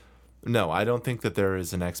 But no, I don't think that there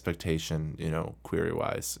is an expectation, you know,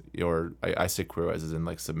 query-wise, or I say query-wise as in,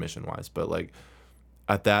 like, submission-wise, but, like,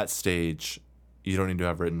 at that stage, you don't need to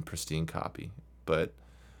have written pristine copy. But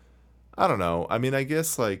I don't know. I mean, I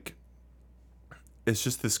guess, like, it's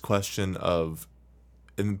just this question of,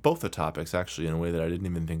 in both the topics, actually, in a way that I didn't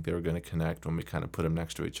even think they were going to connect when we kind of put them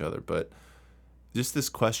next to each other, but just this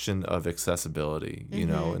question of accessibility, you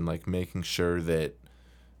know, and like making sure that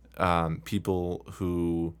people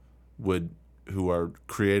who are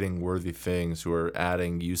creating worthy things, who are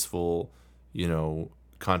adding useful, you know,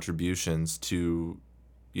 contributions to,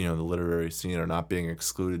 you know, the literary scene are not being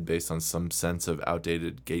excluded based on some sense of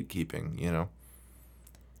outdated gatekeeping, you know?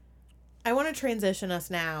 I want to transition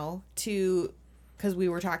us now to, because we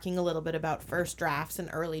were talking a little bit about first drafts and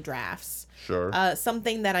early drafts. Sure.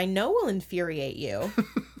 Something that I know will infuriate you,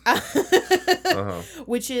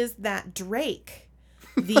 which is that Drake,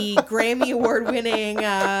 the Grammy Award-winning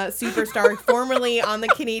superstar, formerly on the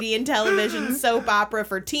Canadian television soap opera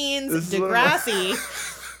for teens, Degrassi.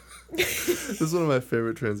 This is one of my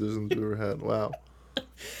favorite transitions we've ever had. Wow.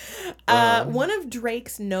 One of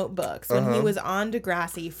Drake's notebooks when he was on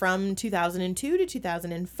Degrassi from 2002 to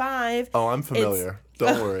 2005. Oh, I'm familiar.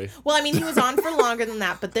 Don't worry. Well, I mean, he was on for longer than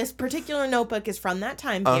that, but this particular notebook is from that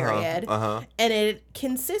time period. And it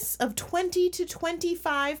consists of 20 to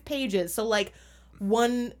 25 pages. So, like,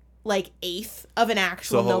 one, like, eighth of an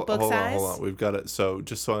actual notebook size. Hold on. We've got it. So,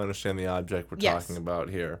 just so I understand the object we're talking about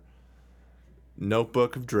here.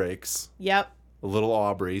 Notebook of Drake's. Yep. Little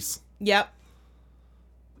Aubrey's. Yep.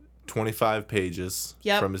 25 pages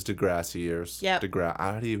from his Degrassi years. Yep.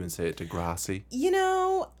 How do you even say it? Degrassi? You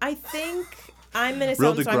know, I think I'm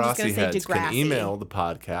Minnesotan, so I'm just going to say Degrassi. Can email the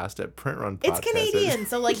podcast at Printrun Podcast. It's Canadian,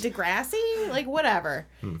 so like Degrassi, like whatever.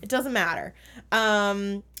 It doesn't matter.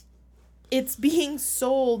 It's being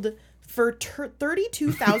sold for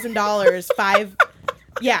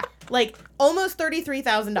 $32,000. Like almost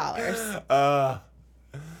 $33,000.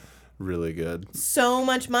 Really good. So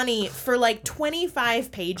much money for like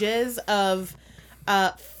 25 pages of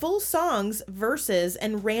full songs, verses,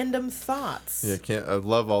 and random thoughts. Yeah, I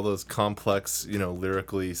love all those complex, you know,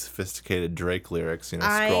 lyrically sophisticated Drake lyrics, you know,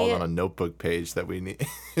 scrawled on a notebook page that we need.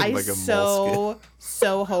 Like so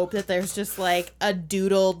hope that there's just like a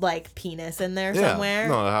doodled like penis in there somewhere.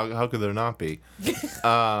 No, how could there not be?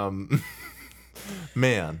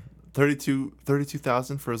 Man.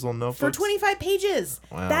 $32,000 for his little notebook? For 25 pages.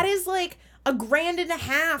 Wow. That is like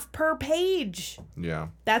 $1.50 per page. Yeah.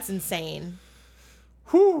 That's insane.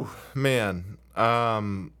 Whew, man.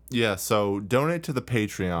 Yeah, so donate to the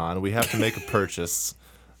Patreon. We have to make a purchase.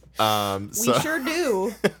 We sure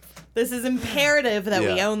do. This is imperative that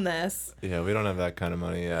we own this. Yeah, we don't have that kind of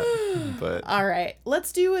money yet. But all right,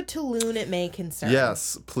 let's do a to loon it may concern.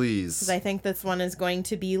 Yes, please. Because I think this one is going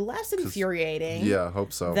to be less infuriating. Yeah, I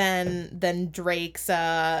hope so. Than Drake's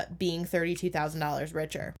being $32,000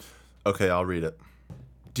 richer. Okay, I'll read it.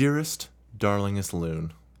 Dearest, darlingest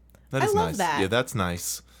loon. That is I love nice. that. Yeah, that's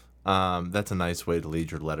nice. That's a nice way to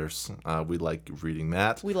lead your letters. We like reading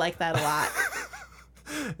that. We like that a lot.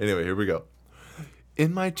 Anyway, here we go.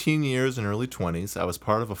 In my teen years and early 20s, I was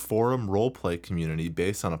part of a forum roleplay community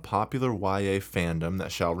based on a popular YA fandom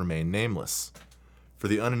that shall remain nameless. For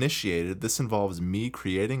the uninitiated, this involves me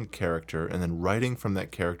creating a character and then writing from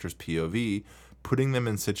that character's POV, putting them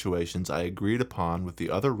in situations I agreed upon with the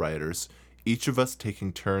other writers, each of us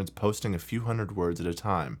taking turns posting a few hundred words at a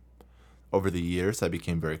time. Over the years, I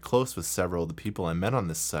became very close with several of the people I met on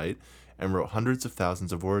this site and wrote hundreds of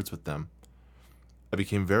thousands of words with them. I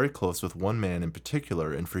became very close with one man in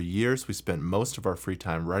particular, and for years we spent most of our free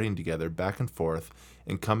time writing together back and forth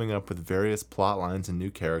and coming up with various plot lines and new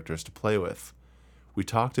characters to play with. We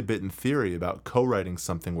talked a bit in theory about co-writing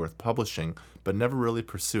something worth publishing, but never really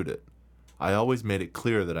pursued it. I always made it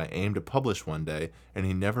clear that I aimed to publish one day, and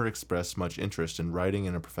he never expressed much interest in writing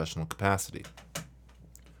in a professional capacity.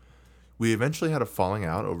 We eventually had a falling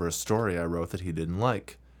out over a story I wrote that he didn't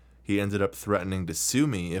like. He ended up threatening to sue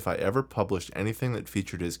me if I ever published anything that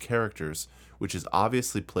featured his characters, which is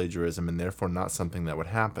obviously plagiarism and therefore not something that would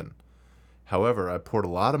happen. However, I poured a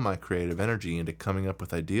lot of my creative energy into coming up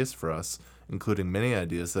with ideas for us, including many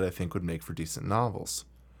ideas that I think would make for decent novels.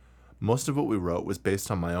 Most of what we wrote was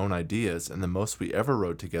based on my own ideas, and the most we ever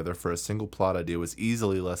wrote together for a single plot idea was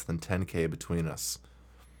easily less than 10K between us.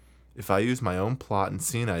 If I use my own plot and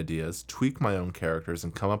scene ideas, tweak my own characters,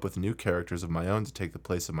 and come up with new characters of my own to take the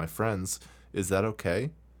place of my friends, is that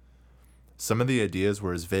okay? Some of the ideas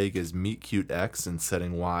were as vague as meet cute X and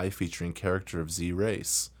setting Y featuring character of Z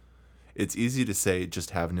race. It's easy to say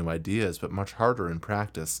just have new ideas, but much harder in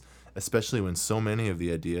practice, especially when so many of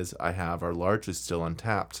the ideas I have are largely still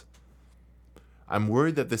untapped. I'm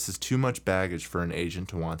worried that this is too much baggage for an agent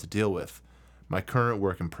to want to deal with. My current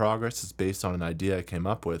work in progress is based on an idea I came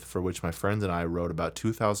up with for which my friend and I wrote about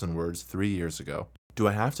 2,000 words 3 years ago. Do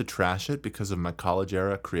I have to trash it because of my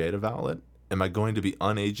college-era creative outlet? Am I going to be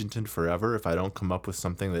unagented forever if I don't come up with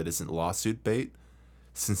something that isn't lawsuit bait?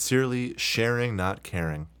 Sincerely, sharing, not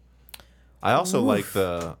caring. I also like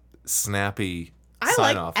the snappy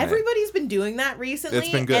sign off. Everybody's been doing that recently. It's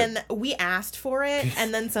been good. And we asked for it,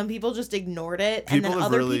 and then some people just ignored it, and then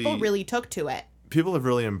other people really took to it. People have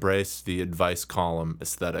really embraced the advice column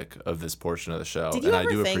aesthetic of this portion of the show, and I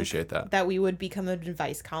do appreciate that we would become an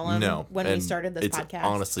advice column when we started this podcast? It's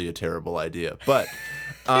honestly a terrible idea, but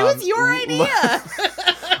it was your idea.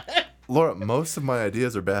 Laura, most of my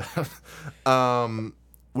ideas are bad.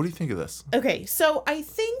 What do you think of this? Okay, so I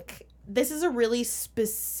think this is a really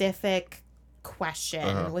specific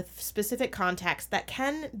question with specific context that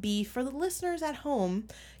can be, for the listeners at home,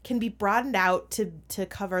 can be broadened out to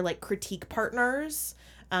cover like critique partners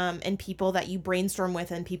and people that you brainstorm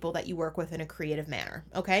with and people that you work with in a creative manner.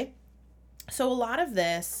 Okay, so a lot of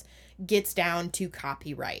this gets down to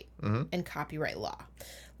copyright and copyright law.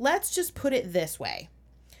 Let's just put it this way.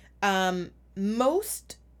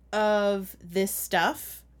 Most of this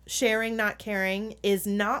stuff, sharing, not caring, is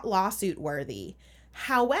not lawsuit worthy.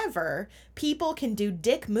 However, people can do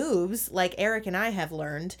dick moves like Eric and I have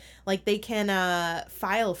learned. Like they can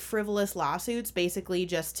file frivolous lawsuits basically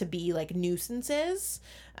just to be like nuisances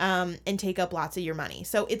and take up lots of your money.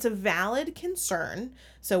 So it's a valid concern.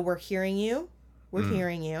 So we're hearing you. We're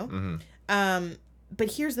hearing you.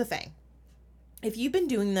 But here's the thing. If you've been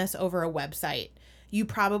doing this over a website, you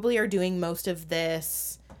probably are doing most of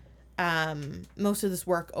this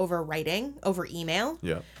work over writing, over email.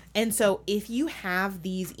 Yeah. And so if you have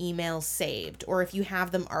these emails saved or if you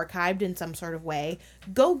have them archived in some sort of way,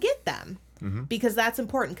 go get them because that's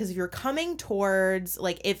important. Because if you're coming towards,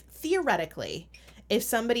 like, if theoretically, if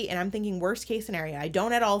somebody, and I'm thinking worst case scenario, I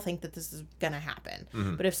don't at all think that this is going to happen.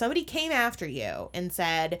 But if somebody came after you and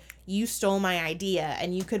said, you stole my idea,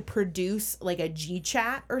 and you could produce like a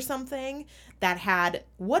GChat or something that had,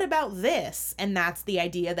 what about this? And that's the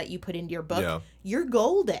idea that you put into your book. You're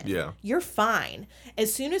golden. Yeah. You're fine.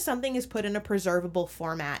 As soon as something is put in a preservable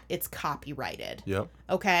format, it's copyrighted. Yep.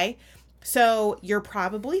 Okay? So you're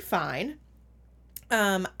probably fine.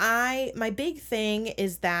 My big thing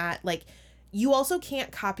is that, like, you also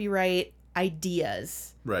can't copyright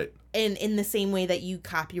ideas. Right. In the same way that you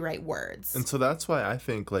copyright words. And so that's why I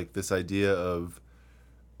think, like, this idea of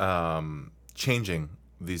changing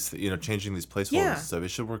these placeholders and stuff, it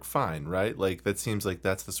should work fine, right? Like, that seems like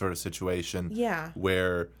that's the sort of situation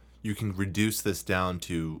where you can reduce this down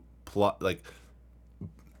to plot, like,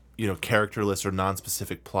 characterless or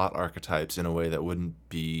non-specific plot archetypes in a way that wouldn't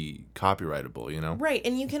be copyrightable, Right.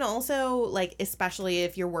 And you can also, like, especially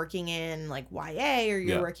if you're working in, like, YA or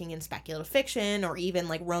you're working in speculative fiction or even,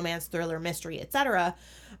 like, romance, thriller, mystery, etc.,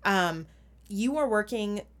 you are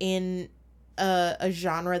working in a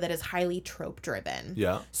genre that is highly trope driven.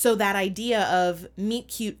 Yeah. So that idea of meet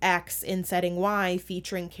cute X in setting Y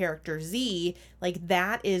featuring character Z, like,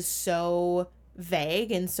 that is so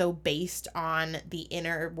vague and so based on the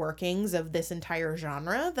inner workings of this entire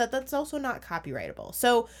genre that's also not copyrightable.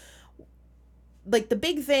 So, like, the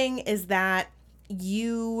big thing is that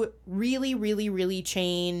you really, really, really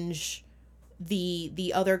change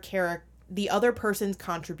the other person's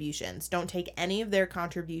contributions. Don't take any of their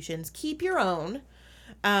contributions. Keep your own,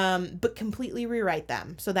 but completely rewrite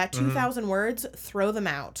them. So that 2,000 words, throw them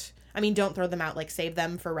out. I mean, don't throw them out, like, save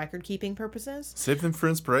them for record-keeping purposes. Save them for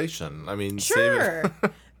inspiration. I mean, sure.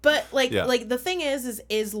 But, like, like, the thing is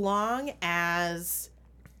as long as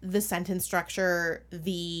the sentence structure,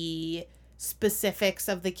 the specifics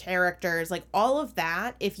of the characters, like, all of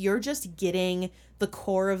that, if you're just getting the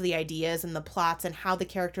core of the ideas and the plots and how the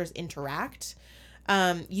characters interact,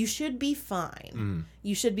 you should be fine.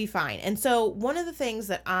 You should be fine. And so one of the things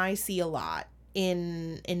that I see a lot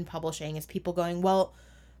in publishing is people going, well,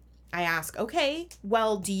 I ask, okay,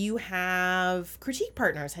 well, do you have critique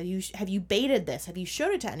partners? Have you baited this? Have you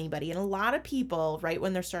showed it to anybody? And a lot of people, right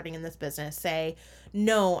when they're starting in this business, say,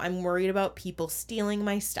 no, I'm worried about people stealing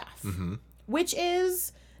my stuff, which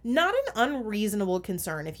is not an unreasonable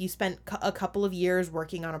concern. If you spent a couple of years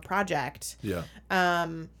working on a project,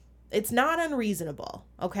 it's not unreasonable,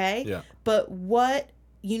 okay? Yeah. But what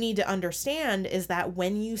you need to understand is that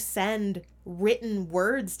when you send written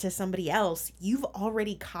words to somebody else, you've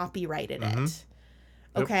already copyrighted it.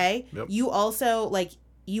 Okay? Yep. You also, like,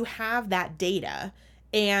 you have that data,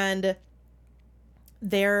 and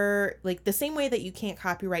they're, like, the same way that you can't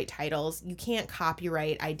copyright titles, you can't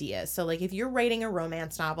copyright ideas. So, like, if you're writing a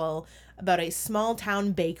romance novel about a small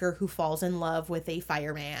town baker who falls in love with a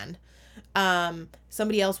fireman,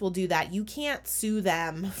 somebody else will do that. You can't sue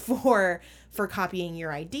them for copying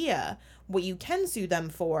your idea. What you can sue them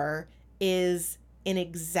for is an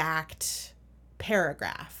exact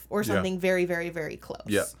paragraph or something very, very, very close.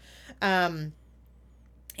 Yeah. And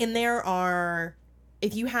there are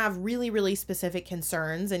if you have really, really specific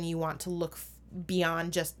concerns and you want to look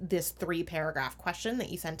beyond just this 3-paragraph question that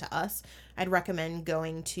you sent to us, I'd recommend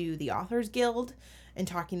going to the Authors Guild and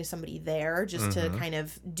talking to somebody there just to kind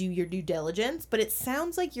of do your due diligence. But it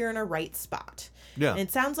sounds like you're in a right spot. Yeah. And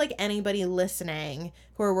it sounds like anybody listening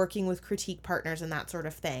who are working with critique partners and that sort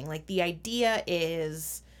of thing. Like, the idea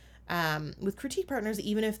is, with critique partners,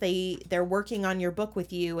 even if they're working on your book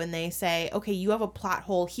with you and they say, okay, you have a plot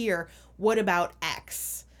hole here, what about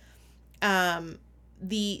X?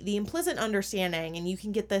 The implicit understanding, and you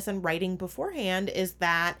can get this in writing beforehand, is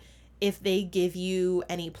that if they give you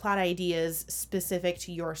any plot ideas specific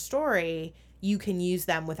to your story, you can use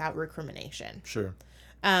them without recrimination. Sure.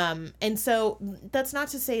 And so that's not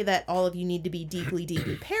to say that all of you need to be deeply,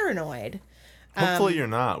 deeply paranoid. Hopefully you're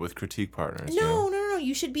not with critique partners. No.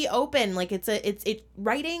 You should be open. Like,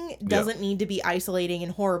 writing doesn't need to be isolating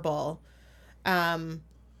and horrible.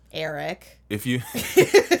 Eric. If you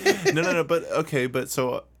No, but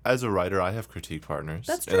so as a writer, I have critique partners.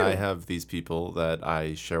 That's true. And I have these people that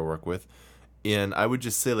I share work with. And I would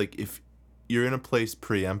just say, like, if you're in a place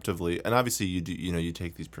preemptively, and obviously you do, you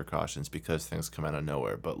take these precautions because things come out of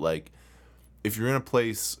nowhere, but like, if you're in a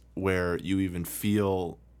place where you even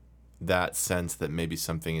feel that sense that maybe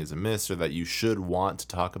something is amiss or that you should want to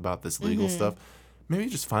talk about this legal stuff, maybe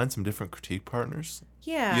just find some different critique partners.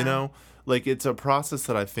 Yeah. Like, it's a process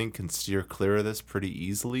that I think can steer clear of this pretty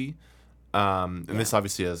easily. And this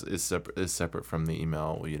obviously is separate from the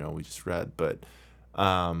email, we just read, but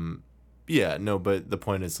but the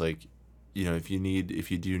point is, like, if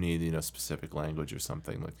you do need specific language or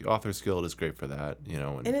something, like the Authors Guild is great for that,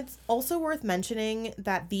 And it's also worth mentioning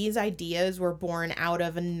that these ideas were born out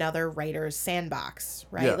of another writer's sandbox,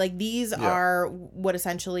 right? Yeah. Like, these are what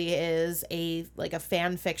essentially is a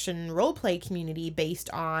fan fiction role play community based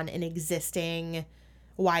on an existing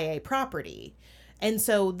YA property. And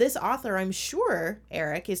so this author, I'm sure,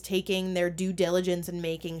 Eric, is taking their due diligence and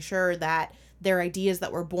making sure that their ideas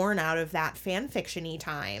that were born out of that fan fiction-y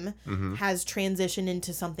time has transitioned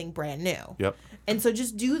into something brand new. Yep. And so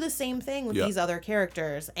just do the same thing with these other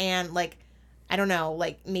characters. And, like, I don't know,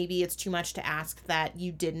 like, maybe it's too much to ask that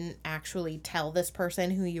you didn't actually tell this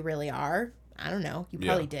person who you really are. I don't know. You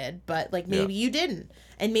probably did. But, like, maybe you didn't.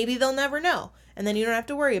 And maybe they'll never know. And then you don't have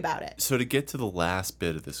to worry about it. So to get to the last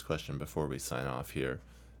bit of this question before we sign off here,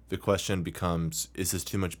 the question becomes, is this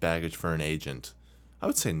too much baggage for an agent? I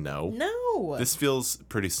would say no. No. This feels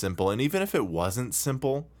pretty simple. And even if it wasn't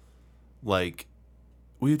simple, like,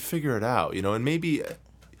 we would figure it out, and maybe,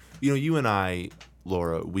 you and I,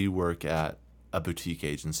 Laura, we work at a boutique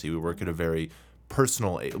agency. We work at a very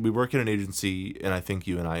we work at an agency, and I think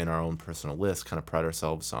you and I, in our own personal list, kind of pride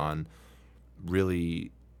ourselves on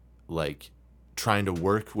really, like, trying to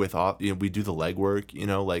work with, we do the legwork,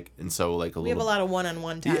 and so, like, we have a lot of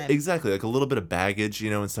one-on-one time. Yeah, exactly, like a little bit of baggage,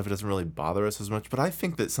 and stuff. It doesn't really bother us as much. But I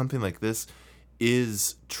think that something like this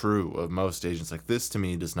is true of most agents. Like, this to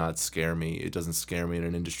me does not scare me. It doesn't scare me in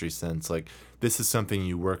an industry sense. Like, this is something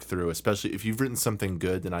you work through, especially if you've written something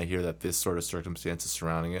good. Then I hear that this sort of circumstances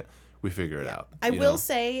surrounding it, we figure it out. I will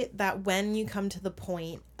say that when you come to the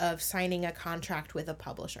point of signing a contract with a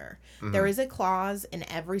publisher, there is a clause in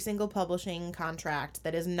every single publishing contract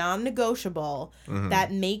that is non-negotiable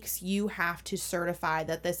that makes you have to certify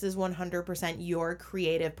that this is 100% your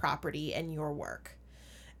creative property and your work.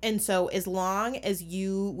 And so as long as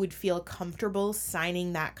you would feel comfortable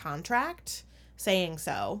signing that contract, saying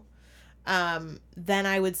so, then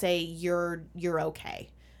I would say you're okay.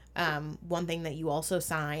 One thing that you also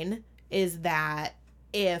sign is that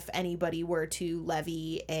if anybody were to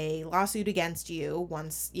levy a lawsuit against you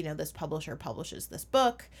once, this publisher publishes this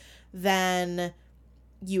book, then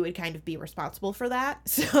you would kind of be responsible for that.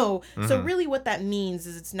 So really what that means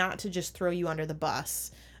is it's not to just throw you under the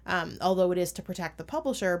bus, although it is to protect the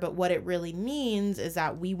publisher, but what it really means is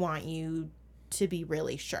that we want you to be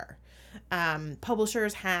really sure.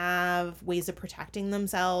 Publishers have ways of protecting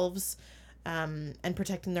themselves, and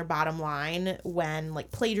protecting their bottom line when, like,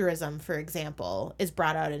 plagiarism, for example, is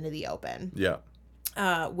brought out into the open. Yeah.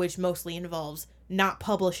 Which mostly involves not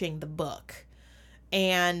publishing the book.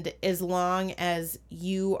 And as long as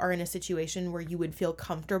you are in a situation where you would feel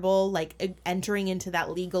comfortable, like, entering into that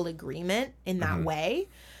legal agreement in that way,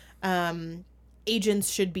 agents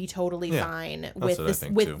should be totally fine with this,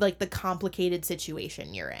 like, the complicated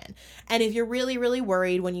situation you're in. And if you're really, really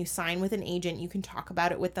worried when you sign with an agent, you can talk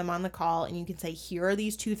about it with them on the call, and you can say, here are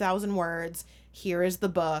these 2,000 words, here is the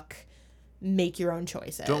book, make your own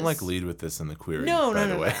choices. Don't, like, lead with this in the query. No.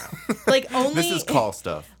 Like, only this is call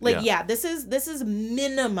stuff. Like, this is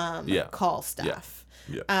minimum call stuff.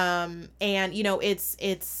 Yeah. And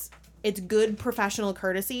it's it's good professional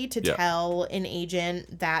courtesy to tell an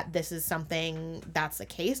agent that this is something that's the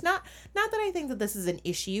case. Not that I think that this is an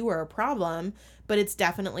issue or a problem, but it's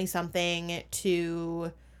definitely something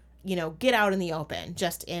to, you know, get out in the open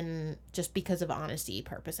just because of honesty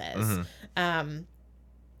purposes. And,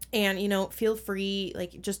 you know, feel free,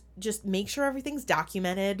 like, just make sure everything's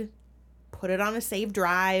documented, put it on a saved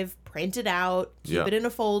drive, print it out, keep it in a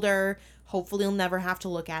folder. Hopefully you'll never have to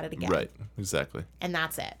look at it again. Right. Exactly. And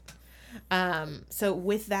that's it. So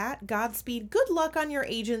with that, Godspeed. Good luck on your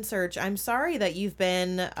agent search. I'm sorry that you've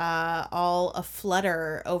been all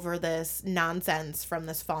aflutter over this nonsense from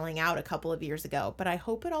this falling out a couple of years ago, but I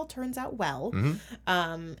hope it all turns out well.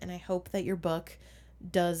 And I hope that your book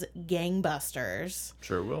does gangbusters.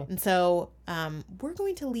 Sure will. And so we're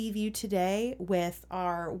going to leave you today with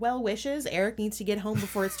our well wishes. Eric needs to get home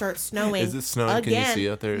before it starts snowing. Is it snowing? Again. Can you see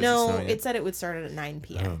out there? Is no, it said it would start at 9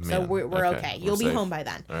 p.m. Oh, so we're okay. You'll be home by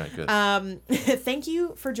then. All right, good. Thank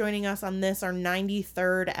you for joining us on this, our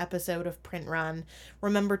 93rd episode of Print Run.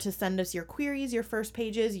 Remember to send us your queries, your first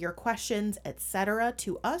pages, your questions, etc.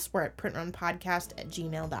 to us. We're at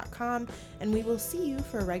printrunpodcast@gmail.com, and we will see you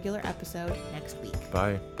for a regular episode next week.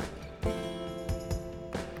 Bye.